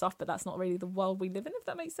and all that stuff, but that's not really the world we live in, if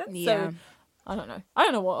that makes sense. Yeah. So I don't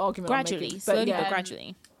know what argument I'm Gradually, making, slowly but yeah, but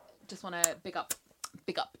gradually. Just want to big up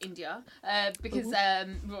India because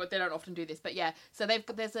well, they don't often do this, but yeah, so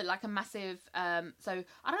there's a massive so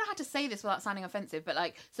I don't know how to say this without sounding offensive, but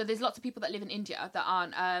like, so there's lots of people that live in India that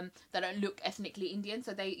aren't that don't look ethnically Indian,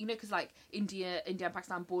 so they, you know, because like India and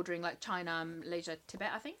Pakistan bordering like China, Malaysia,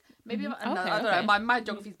 Tibet, I think maybe no, I don't okay. know, my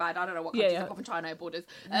geography's bad, I don't know what Yeah, countries yeah. apart from China borders,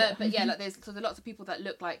 but yeah, like there's lots of people that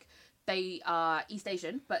look like they are East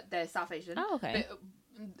Asian but they're South Asian. Oh, okay. But,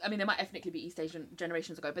 I mean, they might ethnically be East Asian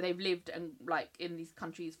generations ago, but they've lived and like in these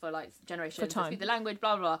countries for like generations. For time. They speak the language,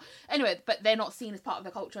 blah blah blah. Anyway, but they're not seen as part of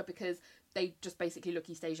the culture because they just basically look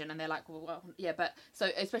East Asian, and they're like, well yeah. But so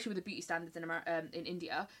especially with the beauty standards in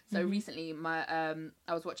India. So recently, I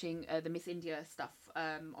was watching the Miss India stuff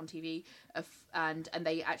on TV, and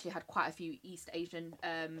they actually had quite a few East Asian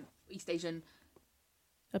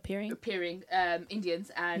Appearing. Indians,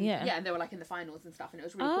 and Yeah. and they were like in the finals and stuff, and it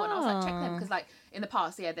was really cool. And I was like, check them, because like in the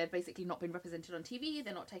past, they've basically not been represented on TV,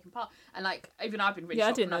 they're not taking part, and like even I've been really Yeah, I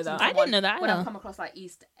shocked didn't when I've know seen that. I didn't know that when either. I've come across like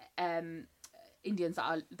East Indians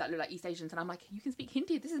that look like East Asians, and I'm like, you can speak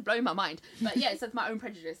Hindi, this is blowing my mind. But yeah, it's my own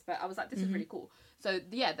prejudice, but I was like, this is really cool. So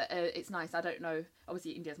yeah, it's nice. I don't know,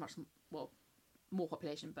 obviously India's much more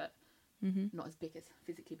population, but not as big as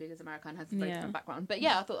physically big as America and has a very different background. But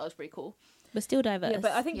yeah, I thought that was pretty cool. But still diverse. Yeah,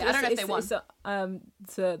 but I think I don't know if they won.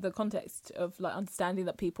 it's the context of like understanding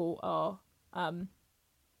that people are,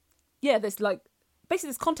 there's like basically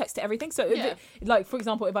there's context to everything. So, like for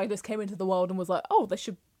example, if I just came into the world and was like, oh,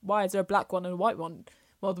 why is there a black one and a white one?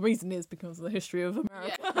 Well, the reason is because of the history of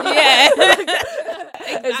America. Yeah.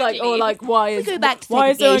 It's like, or like, why is there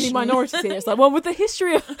only minorities here? It's like, well, with the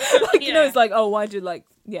history of, like, you know, it's like, oh, why do I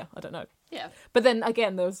don't know. Yeah. But then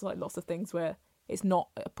again, there's like lots of things where it's not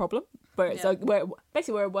a problem, where it's like where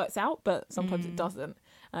it works out, but sometimes it doesn't.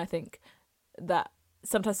 And I think that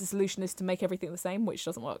sometimes the solution is to make everything the same, which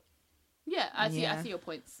doesn't work. Yeah, I see your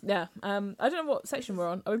points. Yeah. I don't know what section we're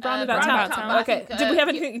on. Are we brown about Brown town? Town. Okay. Did we have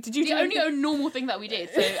anything? Did you? The only normal thing that we did.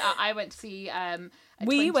 So I went to see. I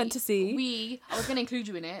was going to include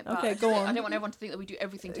you in it. But Okay, go on. I don't want everyone to think that we do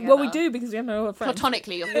everything together. Well, we do because we have no other friends.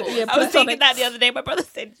 Platonically, of course. Yeah, I was thinking that the other day. My brother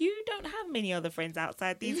said, "You don't have many other friends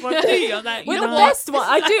outside these ones, do you?" I'm like, We're you the know what? best one.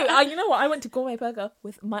 I do. You know what? I went to Gourmet Burger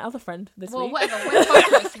with my other friend this Well, week. whatever. We're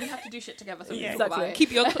focused. We have to do shit together. So we can talk exactly. about it.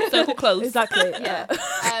 Keep your circle close. Exactly. Yeah.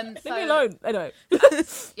 Leave me alone. Anyway.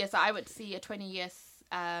 Yeah, so I went to see a 20 year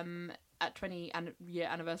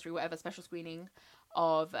anniversary, whatever, special screening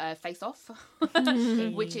of Face Off,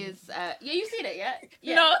 which is you've seen it, yeah?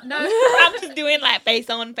 Yeah. No. I'm just doing like face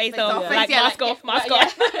on, face off, like mask off, mask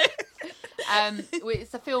off.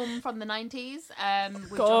 It's a film from the 90s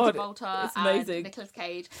with God, John Travolta it's and amazing. Nicolas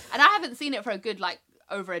Cage, and I haven't seen it for a good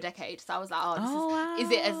over a decade, so I was like,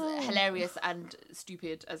 is it as hilarious and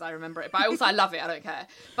stupid as I remember it? But I love it. I don't care.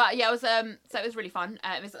 But yeah, it was so it was really fun.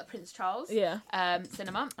 It was at Prince Charles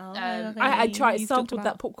cinema. I tried sampled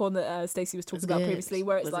that popcorn that Stacey was talking about previously,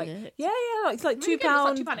 where it's it's like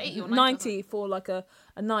 £2.80 or £2.90 for like a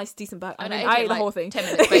nice decent bag. I ate the whole thing. 10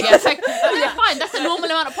 minutes, but yeah, it's like, that's fine. That's a normal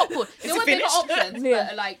amount of popcorn. There weren't options,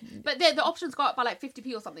 but the options go up by like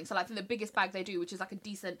 50p or something. So like the biggest bag they do, which is like a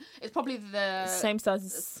decent, it's probably the same size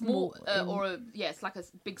as small it's like a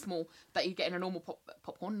big small that you get in a normal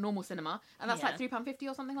popcorn, normal cinema, and that's like £3.50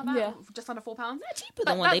 or something like that, just under £4. That's cheaper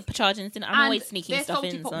than what they charge in cinema. I'm always sneaking stuff in.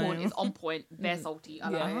 Their salty popcorn is on point. They're salty. I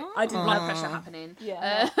like it. I did blood pressure happening.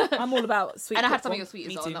 I'm all about sweet. And I had popcorn. something with sweet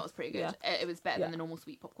as well, and that was pretty good. Yeah. It was better than the normal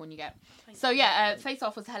sweet popcorn you get. So yeah, Face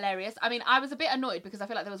Off was hilarious. I mean, I was a bit annoyed because I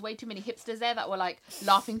feel like there was way too many hipsters there that were like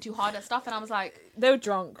laughing too hard at stuff, and I was like, they were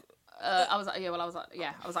drunk. I was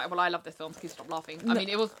like, well, I love this film, so please stop laughing. I mean,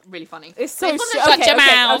 it was really funny. It's so shut your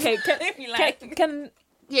mouth. Okay, can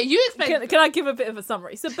you explain? Can I give a bit of a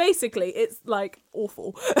summary? So basically, it's like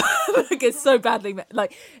awful. Like it's so badly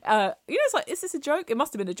like it's like, is this a joke? It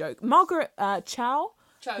must have been a joke. Margaret Cho,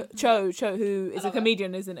 who is a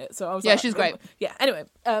comedian, isn't it? So I was she's great. Yeah. Anyway,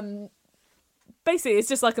 basically, it's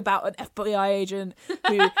just like about an FBI agent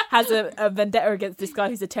who has a vendetta against this guy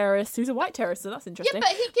who's a terrorist, who's a white terrorist. So that's interesting. Yeah,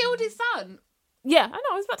 but he killed his son. Yeah, I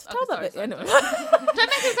know. I was about to tell that bit. Anyway. Don't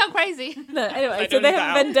make it sound crazy. No, anyway, so they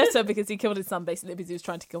have a vendetta because he killed his son, basically, because he was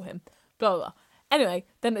trying to kill him. Blah, blah, blah. Anyway,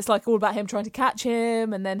 then it's like all about him trying to catch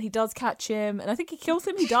him, and then he does catch him, and I think he kills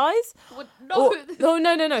him, he dies. No,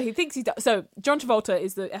 he thinks he dies. So, John Travolta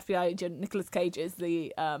is the FBI agent, Nicolas Cage is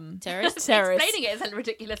the terrorist. Explaining it is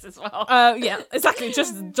ridiculous as well. Yeah, exactly.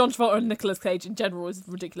 Just John Travolta and Nicolas Cage in general is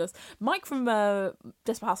ridiculous. Mike from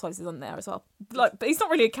Desperate Housewives is on there as well. Like, but he's not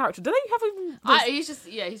really a character. Do they have him? He's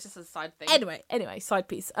just a side thing. Anyway, side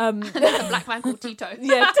piece. There's a black man called Tito.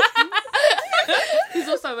 Yeah. He's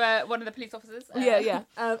also one of the police officers. Yeah.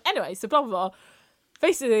 Anyway, so blah, blah, blah.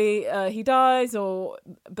 Basically, he dies, but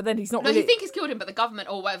then he's not really... No, you think he's killed him, but the government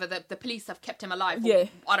or whatever, the police have kept him alive for,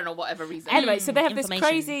 I don't know, whatever reason. Anyway, so they have this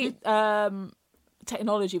crazy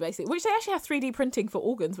technology, basically, which they actually have 3D printing for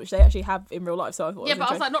organs, which they actually have in real life. So I thought, but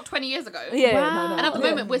I was like, not 20 years ago. Yeah, wow. no. And at the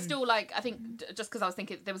moment, we're still like, I think, just because I was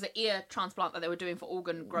thinking there was an ear transplant that they were doing for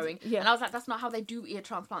organ growing, and I was like, that's not how they do ear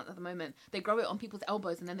transplant at the moment. They grow it on people's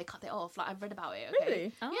elbows and then they cut it off. Like, I've read about it. Okay?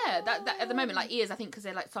 Really? Yeah, that at the moment, like ears, I think because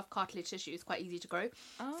they're like soft cartilage tissue, it's quite easy to grow.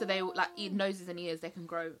 So they like noses and ears, they can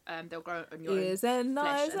grow. They'll grow on your ears and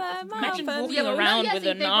nose and mouth. Imagine walking around with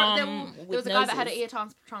an arm. There was a guy that had an ear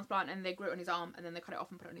transplant and they grew it on his arm and then they cut it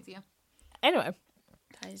off and put it on his ear. Anyway,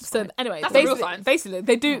 so that's real science. Basically,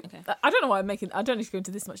 they do. I don't know why I'm making. I don't need to go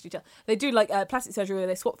into this much detail. They do like plastic surgery where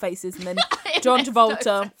they swap faces, and then John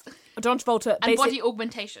Travolta, and body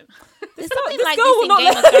augmentation. There's something like this in Game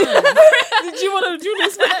of Thrones. Did you want to do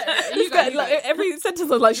this? Like, every sentence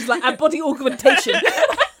was like she's like and body augmentation.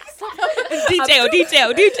 Detail.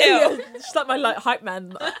 Yeah, she's like my like hype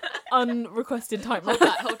man, unrequested hype man.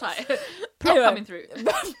 Hold tight. Not coming through.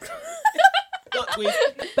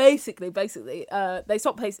 Basically, they he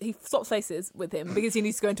swaps places with him because he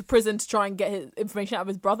needs to go into prison to try and get his information out of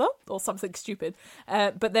his brother or something stupid.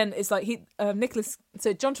 But then it's like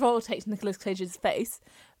John Travolta takes Nicolas Cage's face,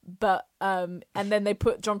 but and then they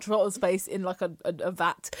put John Travolta's face in like a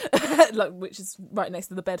vat, like which is right next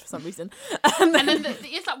to the bed for some reason. And then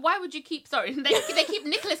it's like, why would you keep? Sorry, they keep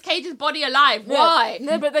Nicolas Cage's body alive. Why?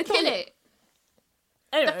 No, but they kill it.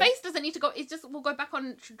 Anyway. The face doesn't need to go. It just will go back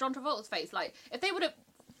on John Travolta's face. Like if they would have.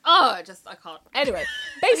 I can't. Anyway,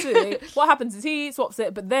 basically, what happens is he swaps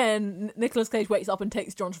it, but then Nicolas Cage wakes up and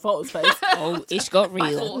takes John Travolta's face. Oh, it's got By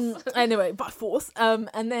real. force. Anyway, by force. And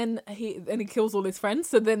then he kills all his friends.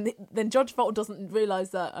 So then John Travolta doesn't realise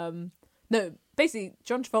that. No, basically,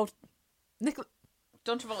 John Travolta's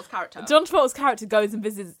character goes and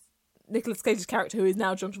visits Nicolas Cage's character, who is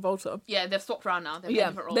now John Travolta. Yeah, they've swapped around now.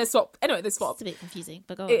 They're swapped. Anyway, they swapped. It's a bit confusing,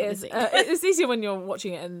 but go on. It is. It's easier when you're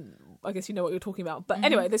watching it, and I guess you know what you're talking about. But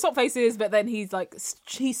anyway, they swap faces, but then he's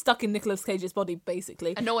stuck in Nicolas Cage's body,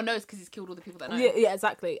 basically. And no one knows because he's killed all the people that know. Yeah,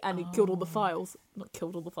 exactly. And he killed all the files. Not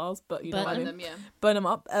killed all the files, but you know what I mean. Burn them, yeah. Burn them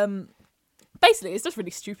up. Basically, it's just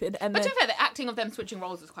really stupid. And But then, to be fair, the acting of them switching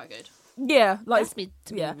roles is quite good. yeah, like That's be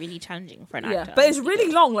really challenging for an yeah, actor. but it's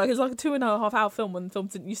really long. Like it's like a 2.5 hour film when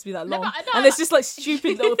films didn't used to be that long. but I know, and there's just like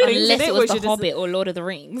stupid little things Unless in it it, was which The are just Hobbit or Lord of the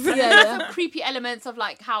Rings. yeah. Some creepy elements of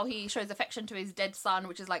like how he shows affection to his dead son,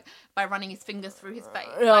 which is like by running his fingers through his face.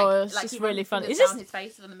 Oh, it's like just he runs really his funny. fingers It's down just- his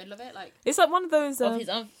face and in the middle of it, like. It's like one of those. Of his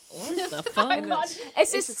own. What the Oh fuck? my God.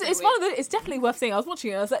 It's It's just so it's weird. one of the. It's definitely worth seeing. I was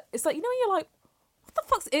watching it. I was like, it's like you know when you're like, what the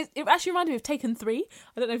fuck's it? It actually reminded me of Taken 3.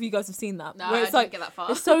 I don't know if you guys have seen that. No, where I it's didn't like get that far.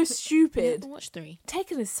 it's so stupid. Watch 3.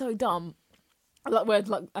 Taken is so dumb. Like where I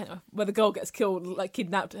don't know, where the girl gets killed, like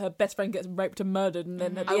kidnapped, her best friend gets raped and murdered, and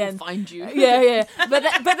then at I the will end, find you. yeah. But then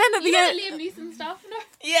at the You know end, the Liam Neeson stuff? No.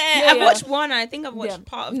 Yeah, I've yeah. watched one. I think I've watched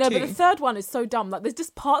part of no, 2. but the third one is so dumb. Like there's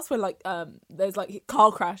just parts where like there's like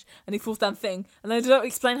car crash and he falls down thing, and they don't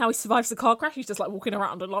explain how he survives the car crash. He's just like walking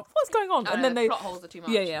around and like what's going on, and then they plot holes are too much.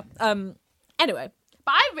 yeah. Anyway,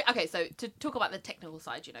 But okay, so to talk about the technical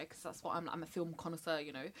side, you know, because that's what I'm a film connoisseur,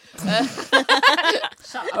 you know.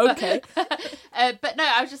 Shut up. okay, But no,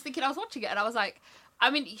 I was just thinking, I was watching it and I was like, I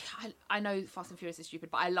mean, I know Fast and Furious is stupid,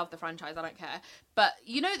 but I love the franchise. I don't care. But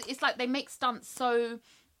you know, it's like they make stunts so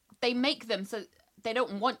they make them so they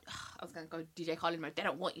don't want. I was going to go DJ Khaled mode. They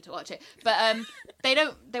don't want you to watch it, but they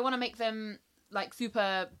don't. They want to make them like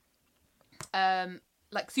super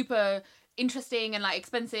interesting and like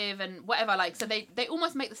expensive and whatever, like, so they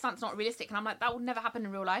almost make the stunts not realistic, and I'm like, that would never happen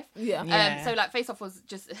in real life. yeah. So like Face Off was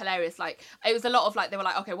just hilarious. Like it was a lot of like, they were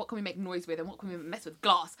like, okay, what can we make noise with and what can we mess with?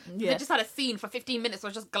 Glass. Yeah. They just had a scene for 15 minutes where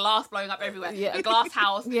it was just glass blowing up everywhere. Yeah. A glass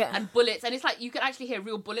house Yeah. and bullets, and it's like you could actually hear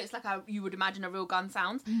real bullets, like how you would imagine a real gun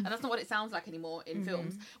sounds, and that's not what it sounds like anymore in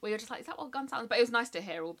films, where you're just like, is that what a gun sounds? But it was nice to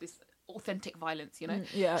hear all this authentic violence, you know.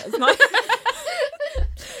 Yeah, it's nice.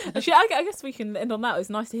 Actually, I guess we can end on that. It's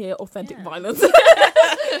nice to hear authentic violence.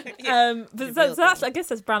 But so that's, I guess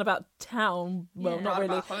that's Roundabout Town. Well, Yeah. not really.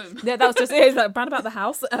 Roundabout Home. Yeah, that was just it. It's like Roundabout the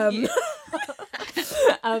house.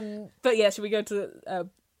 But yeah, should we go to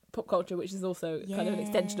pop culture, which is also kind of an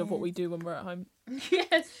extension of what we do when we're at home?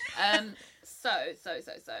 Yes. So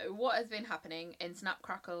what has been happening in Snap,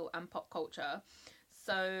 Crackle and pop culture?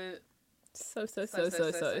 So So.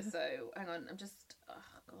 hang on, I'm just, oh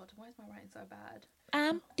god, why is my writing so bad?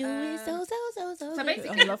 I'm doing so. So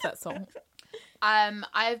basically, I love that song.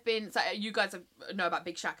 I've been, so you guys know about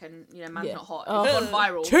Big Shaq and, you know, Man's Yeah. Not Hot. Oh. It's gone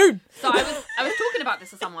viral. Tune. So I was talking about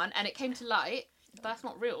this to someone and it came to light. That's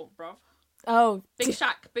not real, bruv. Oh, Big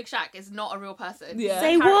Shaq is not a real person. Yeah. He's a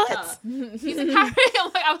Say what? character. He's a character.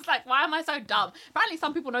 I was like, why am I so dumb? Apparently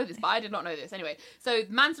some people know this, but I did not know this. Anyway, so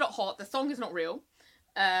Man's Not Hot, the song is not real.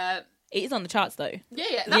 It is on the charts though. Yeah.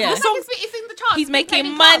 Yeah. The song it's in the charts. He's It's been played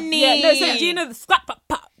making in clubs. money. yeah. No, so do you know the scrap pop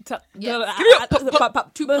pop? Yeah.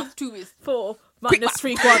 2 plus 2 is 4 minus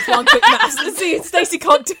 3 quads 1 quick maths. See, Stacey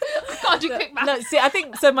can't do. can't do quick math. No, see, I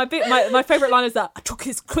think so. My favourite line is that I took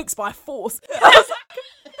his quicks by force. I was like,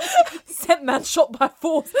 sent man shot by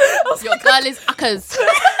force. I was Your girl is uckers.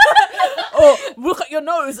 oh, look at your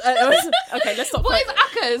nose. Okay, let's stop. What is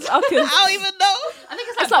uckers? Uckers? I don't even know. I think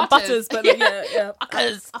It's like butters, but yeah.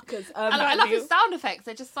 Uckers. Uckers. I love his sound effects.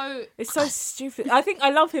 They're just so. It's so stupid. I think I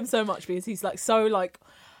love him so much because he's like so like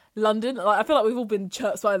London. Like, I feel like we've all been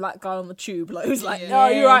chirped by that guy on the tube, like who's like, Yeah. "Oh,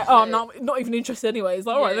 you're right. Oh, Yeah. no, I'm not even interested anyway." It's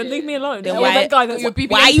like, all right, Yeah, then leave yeah. me alone. Then Or why- that guy that's Your like,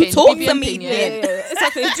 BBM Why you pin, talking to BBM me pin, then?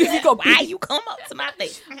 exactly. If you've got Why you come up to my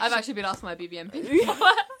face? I've actually been asked for my BBM pin.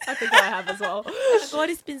 I think I have as well. God,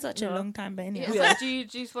 it's been such a Yeah. long time, but anyway. Yeah. Yeah. Like, do you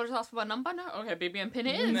just want to ask for my number? No? Okay, BBM pin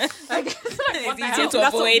it in. Like, what It's the easier hell? to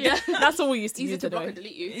That's avoid. Yeah. That's all we used to Easy use to block anyway. and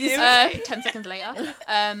delete you. Yeah. 10 seconds later.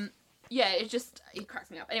 Yeah, it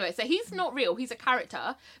cracks me up. Anyway, so he's not real. He's a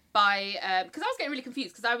character by because I was getting really confused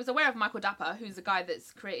because I was aware of Michael Dapper, who's the guy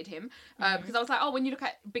that's created him. Because I was like, oh, when you look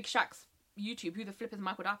at Big Shaq's YouTube, who the flip is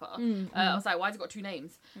Michael Dapper? I was like, why has he got two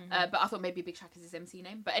names? But I thought maybe Big Shaq is his MC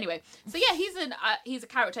name. But anyway, so yeah, he's a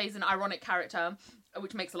character. He's an ironic character,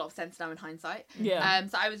 which makes a lot of sense now in hindsight. Yeah.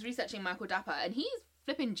 So I was researching Michael Dapper, and he's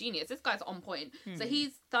flipping genius. This guy's on point. So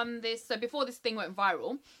he's done this. So before this thing went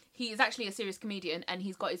viral, he is actually a serious comedian, and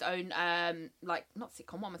he's got his own like not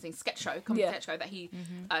sitcom, what am I saying, sketch show, comedy sketch show that he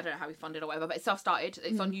I don't know how he funded or whatever, but it's self-started.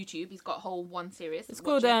 It's on YouTube. He's got a whole one series. It's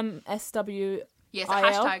Watch called it. SW. Yes, a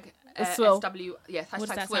IL? hashtag Swill. SW. Yes, What does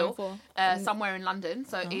hashtag that Swill. stand for? Somewhere in London.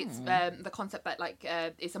 So it's the concept that like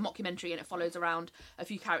it's a mockumentary and it follows around a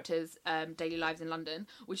few characters' daily lives in London,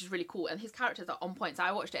 which is really cool. And his characters are on point. So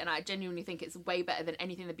I watched it and I genuinely think it's way better than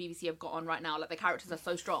anything the BBC have got on right now. Like the characters are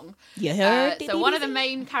so strong. You heard? So one of the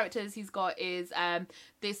main characters he's got is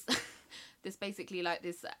this this basically like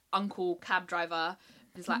this uncle cab driver.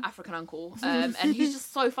 This like African uncle, and he's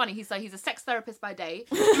just so funny. He's a sex therapist by day,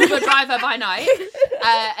 Uber driver by night,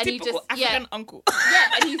 and he Typical just African uncle.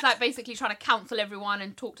 and he's like basically trying to counsel everyone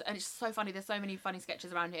and talk to, and it's just so funny. There's so many funny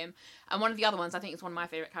sketches around him. And one of the other ones, I think it's one of my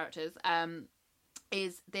favorite characters,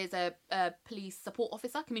 is there's a police support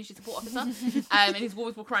officer, community support officer, and he's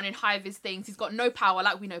always walking around in high-vis things. He's got no power,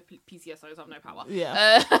 like we know PCSOs have no power.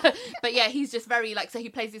 Yeah. But yeah, he's just very like, so he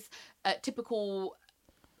plays this typical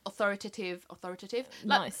authoritative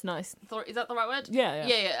like, Nice. is that the right word?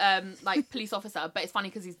 Yeah. Like police officer, but it's funny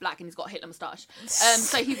because he's black and he's got a Hitler moustache.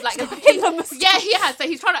 So he's like, so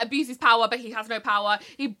he's trying to abuse his power, but he has no power.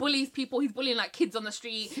 He bullies people. He's bullying like kids on the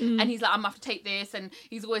street, and he's like, I'm gonna have to take this, and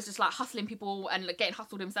he's always just like hustling people and like getting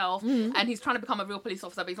hustled himself, and he's trying to become a real police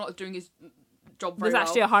officer, but he's not doing his job very There's well.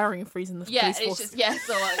 actually a hiring freeze in the police It's force. just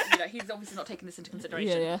so he's obviously not taking this into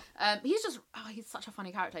consideration. He's just he's such a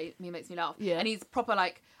funny character. He makes me laugh. Yeah. And he's proper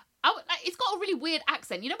like. It's got a really weird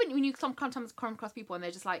accent. You know when you sometimes come across people and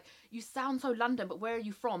they're just like, you sound so London, but where are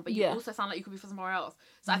you from? But you also sound like you could be from somewhere else.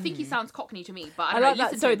 So I think he sounds Cockney to me. But I don't like know,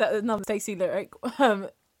 that. Sorry, that another Stacey lyric.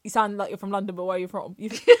 You sound like you're from London, but where are you from? You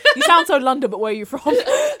sound so London, but where are you from?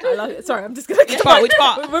 I like it. Sorry, I'm just gonna. Which part? Which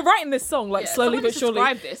part? We're writing this song like slowly someone but surely.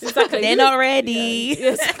 describe this. Exactly. They're not ready.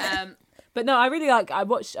 Yes. But no, I really like. I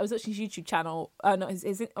was watching his YouTube channel. No,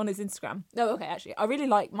 his on his Instagram. No, okay, actually, I really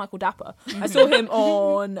like Michael Dapper. I saw him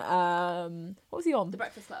on. What was he on? The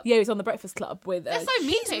Breakfast Club. Yeah, he was on the Breakfast Club with. They're so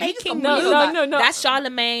mean to him. He just got Making bullied moves. over. No. That's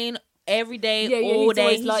Charlemagne every day, Yeah, all he's day.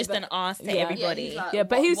 always He's like just that. an ass to Yeah. everybody. he's like, Yeah,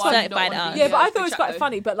 but he was why funny. you don't want to Certified be Yeah, but I thought it Big was Shaq quite though?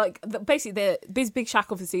 funny. But like, basically, this Big Shaq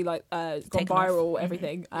obviously like gone Taken off. viral,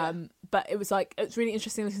 everything. But it was like it's really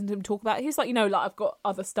interesting listening to him talk about it. He was like, like I've got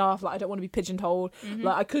other stuff. Like I don't want to be pigeonholed.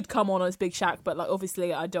 Like I could come on as Big Shaq, but like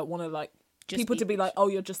obviously I don't want to like. Just people to be like, oh,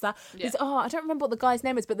 you're just that. Yeah. He's, I don't remember what the guy's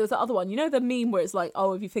name is, but there was that other one. You know the meme where it's like,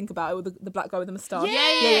 oh, if you think about it, with the black guy with the moustache.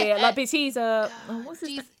 Yeah. Like, but he's what's his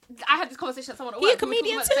Jeez. I had this conversation with someone at He a work. We were talking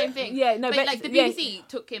comedian about the too? same thing. Yeah, no, but like the yeah. BBC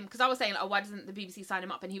took him because I was saying, why doesn't the BBC sign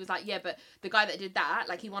him up? And he was like, yeah, but the guy that did that,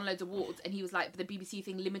 like he won loads of awards, and he was like, the BBC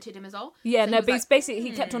thing limited him as well. Yeah, So he no, was but like, it's basically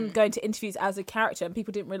he kept on going to interviews as a character, and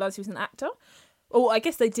people didn't realize he was an actor. Or I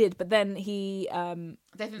guess they did, but then he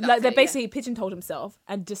they think like that's they it, basically pigeonholed himself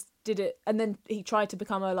and just did it, and then he tried to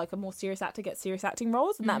become a more serious actor, get serious acting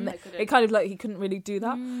roles, and that couldn't. it kind of like he couldn't really do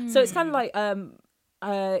that. So it's kind of like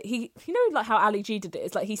he like how Ali G did it.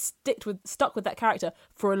 It's like he stuck with that character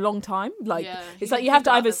for a long time. Like Yeah, it's he like you have to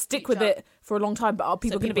didn't either have a stick with future. it for a long time, but are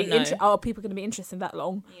people going to be people know. are people going to be interested that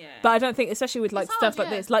long? Yeah. But I don't think, especially with like It's stuff hard,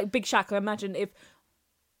 like yeah. this, like Big Shaq. I imagine if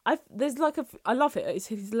there's like I love it.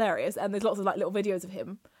 He's hilarious, and there's lots of like little videos of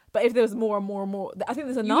him. But if there was more and more and more, I think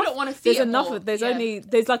there's enough. wouldn't wanna see There's it enough. more, There's yeah. only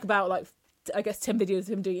there's like about like I guess 10 videos of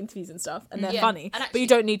him doing interviews and stuff, and they're Yeah. funny. And But actually- you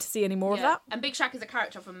don't need to see any more of that. And Big Shaq is a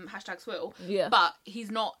character from hashtag Swill. Yeah. But he's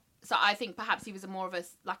not. So I think perhaps he was more of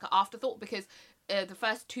like an afterthought because the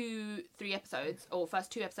first 2-3 episodes or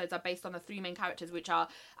first 2 episodes are based on the 3 main characters, which are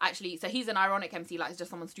actually, so he's an ironic MC, like it's just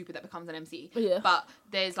someone stupid that becomes an MC. Yeah. But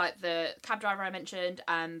there's like the cab driver I mentioned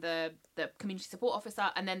and the community support officer,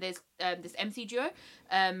 and then there's this MC duo,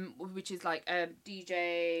 which is like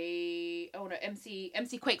MC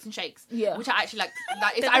Quakes and Shakes. Yeah. Which are actually like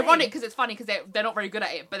it's ironic because it's funny because they're not very good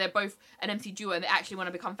at it, but they're both an MC duo and they actually want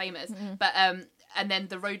to become famous. But and then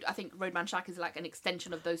I think Roadman Shaq is like an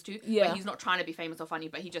extension of those two. Yeah. But he's not trying to be famous or funny,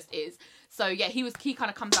 but he just is. So yeah, he kind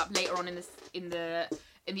of comes up later on in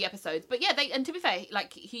the episodes. But yeah, and to be fair,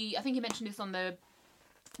 like I think he mentioned this on the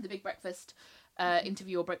Big Breakfast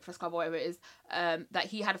interview or Breakfast Club or whatever it is, that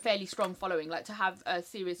he had a fairly strong following, like to have a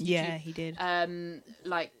serious YouTube, Yeah, he did.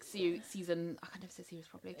 like season, I can't never say series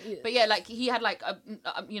properly, but yeah, like he had like a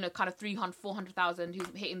kind of 300,000-400,000 who's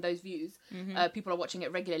hitting those views. People are watching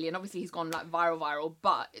it regularly, and obviously he's gone like viral,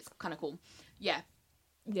 but it's kind of cool. Yeah.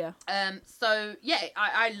 So yeah,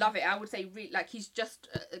 I love it. I would say like he's just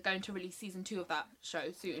going to release season 2 of that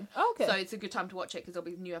show soon. Okay. So it's a good time to watch it because there'll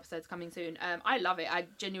be new episodes coming soon. I love it. I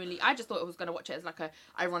just thought I was going to watch it as like a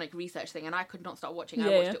ironic research thing, and I could not stop watching. I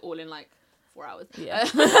watched it all in like 4 hours. Yeah.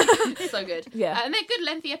 So good. Yeah. And they're good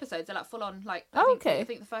lengthy episodes. They're like full on like I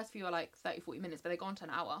think the first few are like 30-40 minutes, but they go on to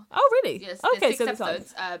an hour. Oh really? Yes. Okay. There's 6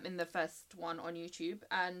 episodes in the first one on YouTube,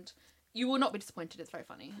 and you will not be disappointed. It's very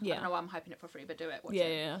funny. Yeah. I don't know why I'm hyping it for free, but do it. Watch it.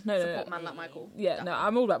 Yeah. No. Support man like Michael. Yeah, Dapper. no,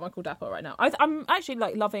 I'm all about Michael Dapper right now. I'm actually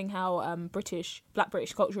like loving how Black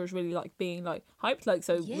British culture is really like being like hyped. Like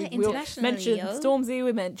so, we all mentioned Stormzy,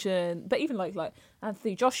 we mentioned, but even like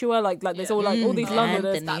Anthony Joshua, like there's all like all these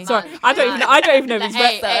Londoners. Sorry, I don't even know if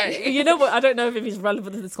he's relevant. You know what? I don't know if he's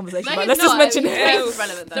relevant to this conversation. No, but let's just mention him. He's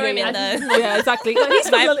relevant though. Yeah, exactly.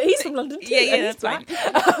 Like, he's from London too. Yeah, that's right.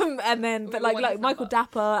 And then, but like Michael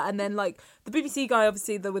Dapper, and then like the BBC guy,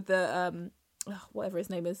 obviously with the whatever his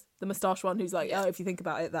name is, the moustache one, who's like, if you think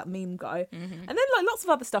about it, that meme guy. And then like lots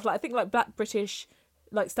of other stuff. Like I think like Black British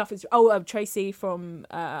like stuff is Tracy from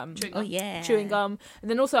Chewing Gum,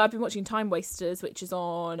 and then also I've been watching Time Wasters, which is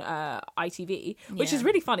on ITV, which is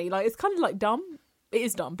really funny. Like it's kind of like dumb. It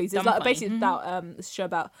is dumb because it's like basically about a show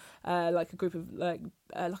about like a group of like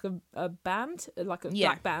a band, like a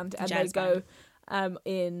black band, and they go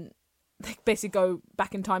they basically go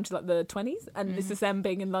back in time to like the 20s, and this is them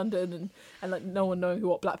being in London and like no one knowing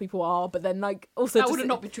what black people are, but then like also that would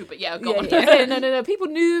not be true, but go on. No, people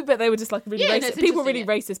knew, but they were just like really racist. People were really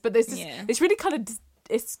racist, but there's just it's really kind of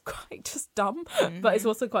it's quite just dumb, but it's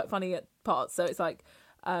also quite funny at parts. So it's like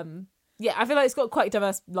I feel like it's got quite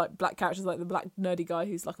diverse like black characters, like the black nerdy guy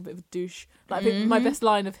who's like a bit of a douche. Like I think my best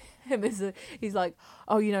line of him is he's like,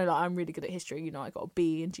 oh, you know, like I'm really good at history, you know, I got a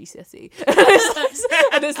B in GCSE.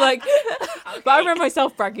 And it's like but I remember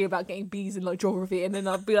myself bragging about getting B's in like geography, and then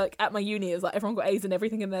I'd be like at my uni it's like everyone got A's and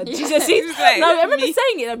everything in their GCSE. Like, no, I remember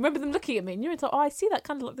saying it, I remember them looking at me and you're like, oh, I see that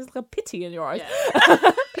kind of like there's like a pity in your eyes.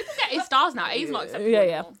 People get A stars now. A's not acceptable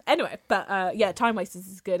anymore. Anyway, but Time Wasters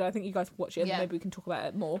is good. I think you guys will watch it and maybe we can talk about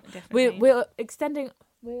it more. Definitely. We're extending.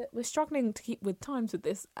 We're struggling to keep with times with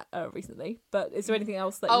this recently, but is there anything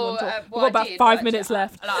else that you want to talk? We've got about 5 minutes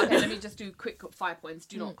left. Okay, let me just do quick 5 points.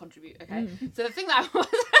 Do not contribute, okay? So the thing that I was...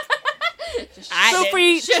 Feel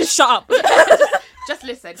free to shut up. Just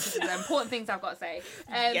listen, because there's important things I've got to say.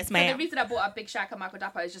 Yes, ma'am. So the reason I brought up Big Shaq and Michael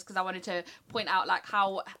Dapper is just because I wanted to point out like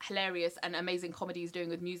how hilarious and amazing comedy is doing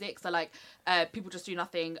with music. So like People Just Do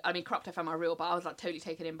Nothing. I mean, Corrupt FM are real, but I was like totally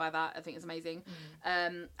taken in by that. I think it's amazing.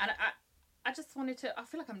 And I just wanted to... I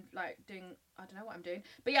feel like I'm like doing... I don't know what I'm doing.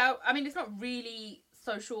 But yeah, I mean, it's not really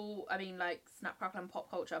social, I mean, like snap, crackle and pop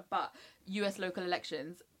culture, but US local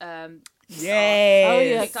elections.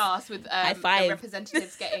 Kicked ass with the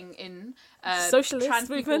representatives getting in. Socialist trans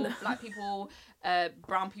movement. people, black people,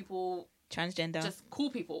 brown people. Transgender. Just cool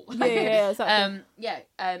people. Exactly.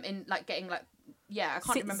 In like getting like... Yeah, I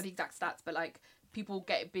can't remember the exact stats, but like people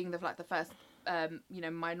being the first...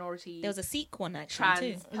 minority. There was a Sikh one actually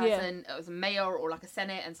trans too. person. It was a mayor or like a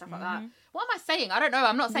senate and stuff like that. What am I saying? I don't know.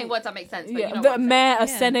 I'm not saying words that make sense. But you know the mayor, a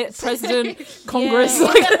senate, president, Congress, all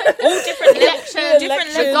different elections,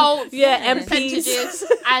 results, MPs, percentages,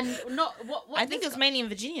 and not what. I think it was mainly in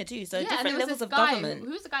Virginia too. So different levels of guy, government.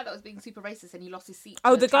 Who's the guy that was being super racist and he lost his seat?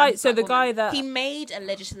 Oh, the guy. So the guy that he made a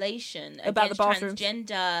legislation about the bathrooms.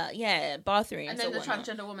 Transgender bathrooms, and then the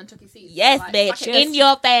transgender woman took his seat. Yes, bitch, in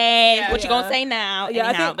your face. What you gonna say now?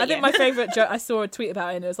 Yeah, I think my favorite joke. I saw a tweet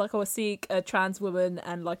about it, and it was like, a Sikh, a trans woman,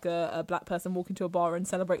 and like a black person walk into a bar and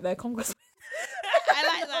celebrate their congress.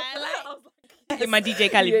 I like that. In my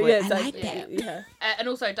DJ Khaled voice. I like that. Yeah. And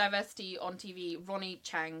also diversity on TV. Ronnie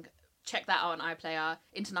Chang, check that out on iPlayer.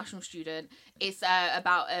 International student. It's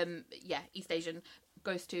about East Asian.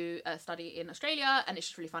 Goes to study in Australia, and it's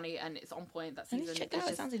just really funny and it's on point. That season, check that out.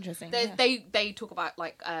 It sounds interesting. They talk about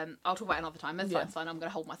like I'll talk about it another time. That's fine. I'm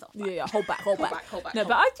gonna hold myself back. Hold back. No,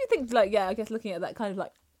 but I do think like I guess looking at that kind of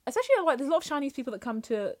like, especially like there's a lot of Chinese people that come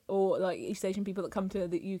to, or like East Asian people that come to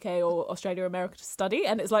the UK or Australia or America to study,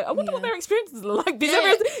 and it's like I wonder what their experiences are like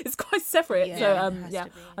because it's quite separate.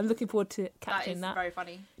 I'm looking forward to catching that. Very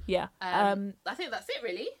funny. Yeah. I think that's it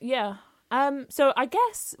really. Yeah. So I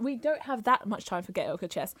guess we don't have that much time for Get Off Your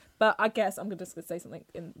Chest, but I guess I'm just gonna say something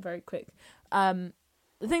in very quick.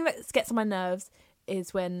 The thing that gets on my nerves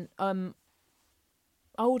is when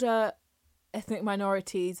older ethnic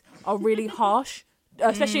minorities are really harsh,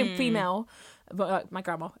 especially in female, but like my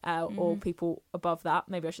grandma or people above that.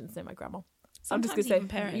 Maybe I shouldn't say my grandma. Sometimes I'm just gonna even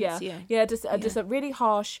say parents, just really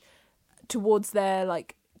harsh towards their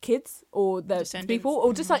like kids or their Descendants. people,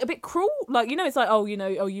 or just like a bit cruel, like, you know, it's like, oh, you know,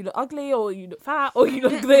 oh, you look ugly, or you look fat, or you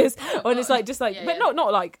look this, and it's like, just like, but not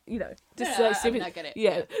like, you know, just I mean, I get it.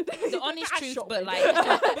 yeah. The honest That truth, shocked but me. like,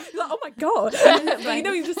 Like, oh my god. But, you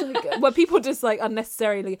know, you just like, where people just like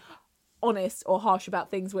unnecessarily honest or harsh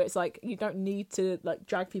about things, where it's like you don't need to like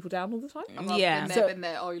drag people down all the time. Yeah. Been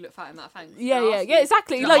there. Oh, you look fat in that. Thanks. Yeah,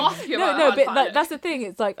 exactly. Can Like, I ask you about no, how but fat like, it that's the thing.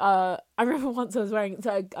 It's like, I remember once I was wearing,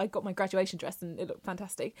 so I got my graduation dress and it looked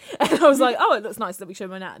fantastic, and I was like, oh, it looks nice. Let me show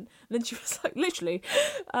my nan. And then she was like, literally,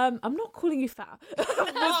 I'm not calling you fat. Was the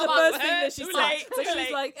first thing that she Too said. late, So too she was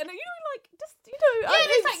late. like, and you know, like, just, you know,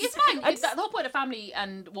 Yeah, it's fine. I It's the whole point of family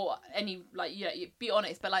and any like, you know, you be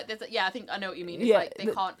honest. But like, there's I think I know what you mean. It's Yeah, like they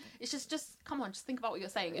can't. It's just come on, just think about what you're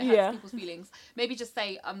saying. It hurts Yeah. people's feelings. Maybe just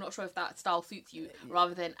say, I'm not sure if that style suits you,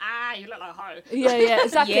 rather than you look like a hoe. Yeah,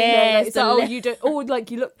 exactly. Yes, It's the like, oh, le- you don't, or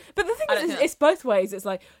like you look. But the thing I don't is, think it's both ways. It's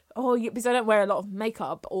like, oh, because I don't wear a lot of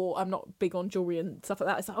makeup, or I'm not big on jewelry and stuff like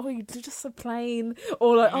that. It's like, oh, you're just so plain,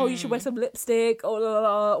 or like, oh, you should wear some lipstick, or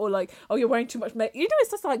or like, oh, you're wearing too much makeup. You know,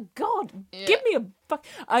 it's just like, God, give me a fuck.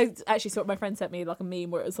 I actually saw my friend sent me like a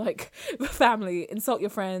meme where it was like, family, insult your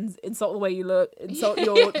friends, insult the way you look, insult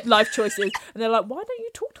your life choices, and they're like, why don't you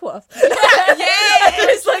talk to us?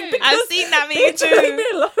 It's like, I've because seen that meme leave me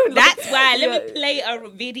too. alone. That's why. Yeah. Let me play a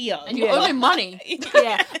video. And you Yeah. owe him money.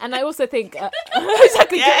 Yeah, and I also think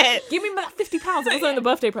exactly. Yes. Give me that £50. It wasn't in the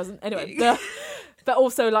birthday present anyway. But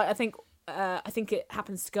also, like, I think it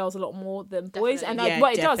happens to girls a lot more than boys, Definitely. and Yeah,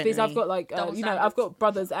 what it does, because I've definitely. got like Double you know, I've got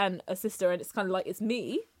brothers and a sister, and it's kind of like it's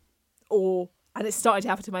me, and it's starting to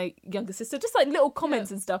happen to my younger sister, just like little comments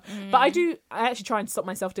and stuff. But I actually try and stop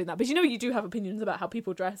myself doing that, because you know, you do have opinions about how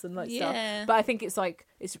people dress and like Yeah. stuff. But I think it's like,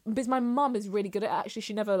 it's because my mum is really good at it. Actually,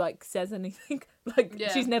 she never like says anything. Like,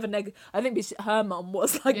 Yeah. she's never I think because her mum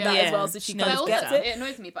was like that Yeah. as well, so she She kind knows of But also, gets it. it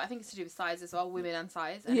annoys me, but I think it's to do with size as well, women and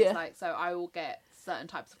size. And Yeah. it's like, so I will get certain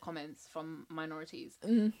types of comments from minorities,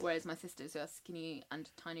 whereas my sisters are skinny and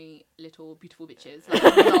tiny little beautiful bitches.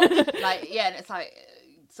 Like, like, yeah, and it's like,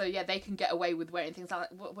 so yeah, they can get away with wearing things like,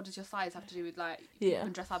 what does your size have to do with, like, people Yeah.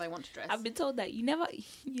 can dress how they want to dress. I've been told that you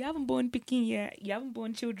haven't born picking yet. You haven't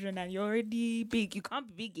born children, and you're already big. You can't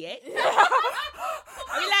be big yet.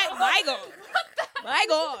 I be like,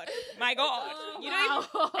 my God. You know,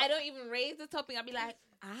 I don't even raise the topic. I'll be like,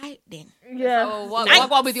 alright then. Yeah. Oh,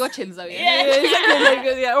 what with your chins though? Yeah, exactly.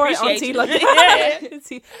 Like, yeah, all right, Appreciate auntie. you. Like,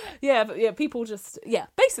 auntie. Yeah, but yeah, people just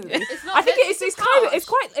basically. not- I think it's it's kind of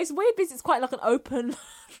harsh. it's weird because it's quite like an open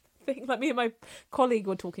thing. Like me and my colleague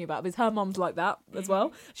were talking about, because her mum's like that as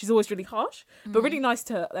well. She's always really harsh, but really nice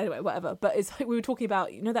to her. Anyway, whatever. But it's like we were talking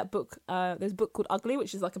about, you know, that book. There's a book called Ugly,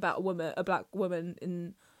 which is like about a black woman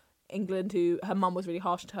in England who her mum was really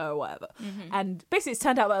harsh to her or whatever, and basically it's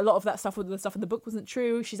turned out that a lot of that stuff with the stuff in the book wasn't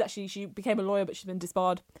true. She became a lawyer, but she's been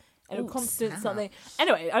disbarred and Oh, constant snap. something.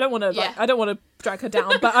 Anyway, I don't want to Yeah. I don't want to drag her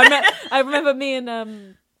down, but I remember me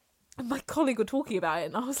and my colleague were talking about it,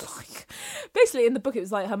 and I was like, basically in the book it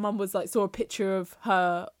was like her mum was like, saw a picture of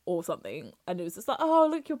her or something, and it was just like, oh,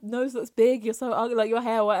 look, your nose looks big, you're so ugly, like your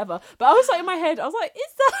hair or whatever. But I was like, in my head I was like,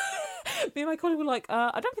 is that me and my colleague were like,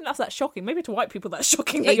 I don't think that's that shocking. Maybe to white people that's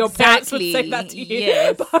shocking that your parents would say Exactly, that to you.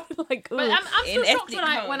 yes. But I'm like, But ugh. I'm still In shocked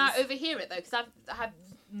ethnic when I homes. overhear it though, because I have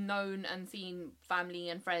known and seen family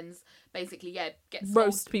and friends basically get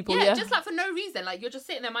Roast sold- people, yeah. just like for no reason. Like, you're just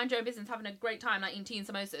sitting there, mind your own business, having a great time, like eating tea and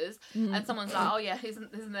samosas, and someone's like, oh yeah,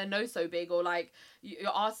 isn't their nose so big, or like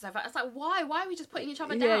your arse is so fat. It's like, why are we just putting each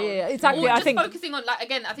other down? Yeah, exactly. Or I just think focusing on, like,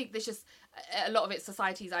 again, I think there's just a lot of it's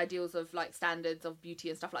society's ideals of like standards of beauty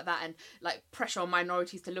and stuff like that, and like pressure on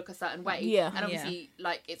minorities to look a certain way. Yeah. And obviously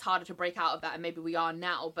like it's harder to break out of that, and maybe we are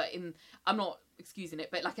now, but I'm not excusing it,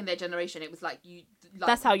 but like in their generation it was like, you like,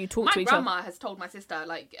 that's how you talk to my each other. grandma has told my sister,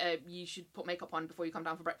 like, you should put makeup on before you come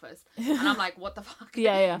down for breakfast, and I'm like, what the fuck?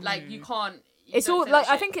 Yeah. Like, you can't. It's don't all say like,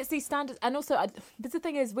 that I shit. think it's these standards, and also but the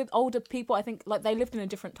thing is with older people, I think like they lived in a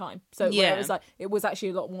different time, so where Yeah. it was like it was actually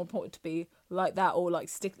a lot more important to be like that, or like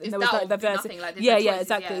stick. And It's there was that like or nothing, like, there's yeah, no yeah, choices,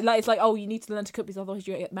 exactly. yeah. Like it's like, oh, you need to learn to cook because otherwise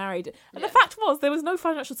you get married. And Yeah. the fact was there was no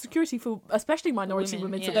financial security for especially minority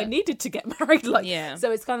women, so yeah. they needed to get married. Like, Yeah.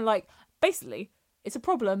 so it's kind of like basically it's a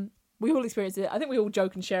problem. We all experience it. I think we all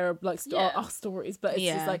joke and share like Yeah. our stories, but it's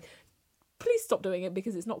Yeah. just like, please stop doing it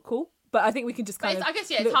because it's not cool. But I think we can just kind of. I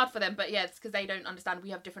guess it's hard for them, but it's because they don't understand we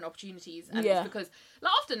have different opportunities, and it's because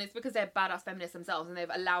often it's because they're badass feminists themselves, and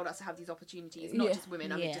they've allowed us to have these opportunities, not just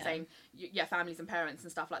women. I'm just saying, families and parents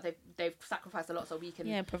and stuff like they've sacrificed a lot so we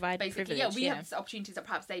can provide basically privilege, we have opportunities that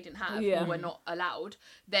perhaps they didn't have or were not allowed.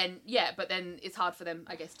 Then but then it's hard for them,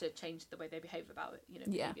 I guess, to change the way they behave about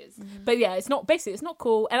it. Behaviors. But it's not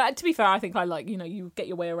cool. And to be fair, I think I like you get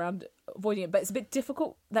your way around avoiding it, but it's a bit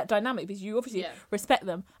difficult, that dynamic, because you obviously respect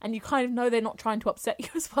them and you kind of know they're not trying to upset you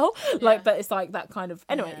as well. But it's like that kind of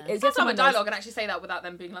it's have a dialogue and actually say that without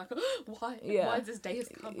them being like, why is this day has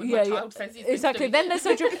come when my child says he's exactly. Then there's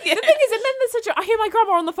such a the thing is, and then there's such a I hear my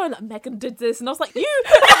grandma on the phone like, Megan did this, and I was like, you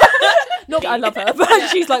not I love her, but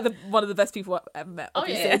she's like one of the best people I've ever met,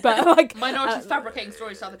 obviously. But like minorities fabricating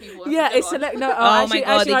stories to other people. It's my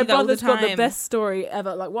God, my brother's got the best story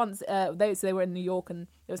ever. Like once they were in New York, and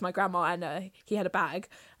it was my grandma, and he had a bag,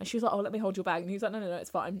 and she was like, oh, let me hold your bag, and he was like, no, it's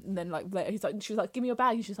fine. And then like later, she was like, give me your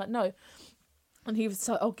bag, and she was like, no. And he was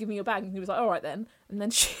like, oh, give me your bag, and he was like, all right then. And then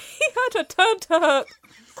she had to turn to her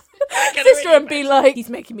sister and be like, he's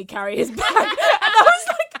making me carry his bag. And I was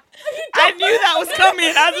like, I knew that was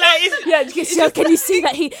coming. I was like, she's like, can you see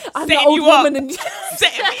that I'm the old woman and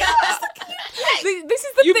setting me up. This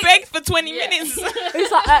is the you thing. begged for 20 minutes.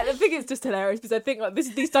 It's like I think it's just hilarious because I think like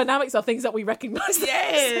these dynamics are things that we recognise.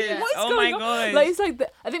 Yes. What's oh going my on? God. Like it's like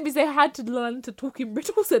I think because they had to learn to talk in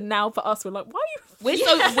riddles, and now for us we're like, why are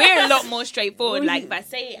you? We're a lot more straightforward. Like if I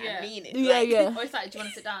say it, I mean it. Yeah. Or it's like, do you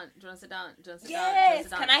want to sit down? Do you want to sit down? Do you want to sit yes.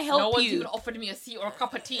 down? Can I help you? No one's even offered me a seat or a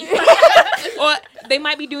cup of tea. Or they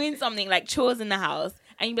might be doing something like chores in the house.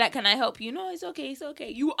 And you be like, can I help you? No, it's okay.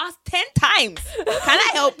 You asked 10 times. Can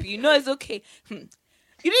I help you? No, it's okay.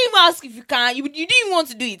 You didn't even ask if you can. You didn't even want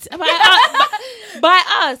to do it. By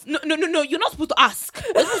us. No. You're not supposed to ask.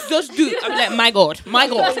 You're supposed to just do it. I'm like, my God.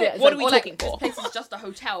 What are we talking for? This place is just a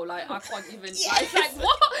hotel. Like, I can't even. Like, it's like,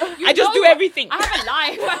 what? I just do everything. I have a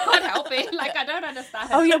life. I can't help it. Like, I don't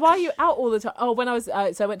understand. Oh yeah, why are you out all the time? Oh, when I was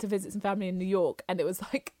so I went to visit some family in New York, and it was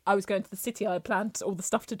like I was going to the city. I had planned all the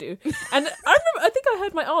stuff to do, and I remember I think I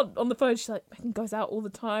heard my aunt on the phone. She's like, Megan goes out all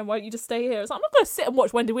the time. Why don't you just stay here? I was like, I'm not going to sit and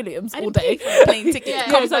watch Wendy Williams all day. Plane tickets.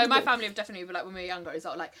 Yeah, so my family have definitely, like when we were younger, it's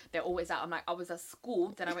like they're always out. I'm like, I was at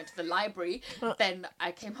school, then I went to the library, then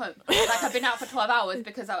I came home. Like I've been out for 12 hours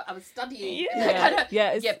because I was studying. But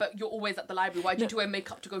you're always at the library. Why did you do wear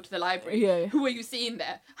makeup to go to the library? Yeah. Who are you seeing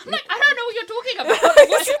there? I'm like, I don't know what you're talking about. Like,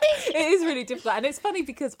 what do you mean? It is really difficult, and it's funny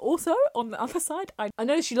because also on the other side, I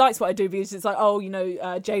know she likes what I do because it's like, oh,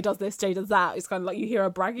 Jay does this, Jay does that. It's kind of like you hear her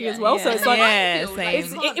bragging as well. So it's like, same.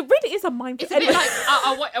 It really is a mind. It's a bit like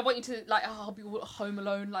I want you to like, I'll be all home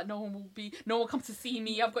alone. Like no one will come to see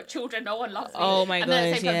me. I've got children. No one loves me. Oh my gosh. And then at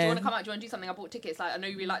the same time, do yeah. you want to come out? Do you want to do something? I bought tickets. Like I know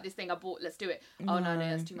you really like this thing. I bought. Let's do it. Oh no,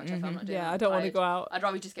 that's too much. I'm not doing it. Yeah, I don't want to go out. I'd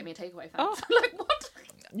rather just get me a takeaway. Oh. Like what?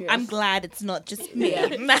 Yeah. I'm glad it's not just me.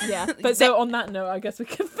 Yeah. But so on that note, I guess we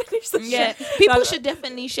can finish the show. People should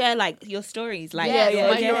definitely share like your stories. Like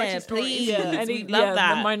minority stories. please. Yeah. We love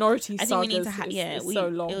that. The minority I think we need to have so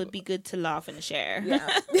long. It would be good to laugh and share. Yeah.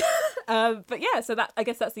 But yeah, so that I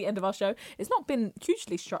guess that's the end of our show. It's not been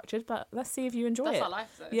hugely structured, but let's see if you enjoy it. That's our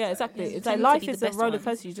life, though. Yeah, exactly. It's like life is a roller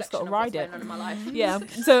coaster. You just got to ride it. Yeah.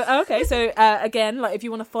 So So again, like if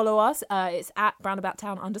you want to follow us, it's at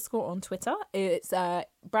brownabouttown_ on Twitter. It's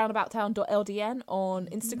brownabouttown.ldn on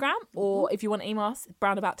Instagram, or if you want to email us,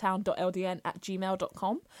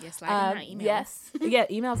 brownabouttown.ldn@gmail.com. Yes, slide in our emails. Yes. Yeah,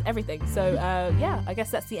 emails, everything. So I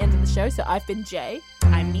guess that's the end of the show. So I've been Jay.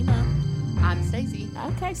 I'm Nima. I'm Stacey.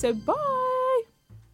 Okay, so bye.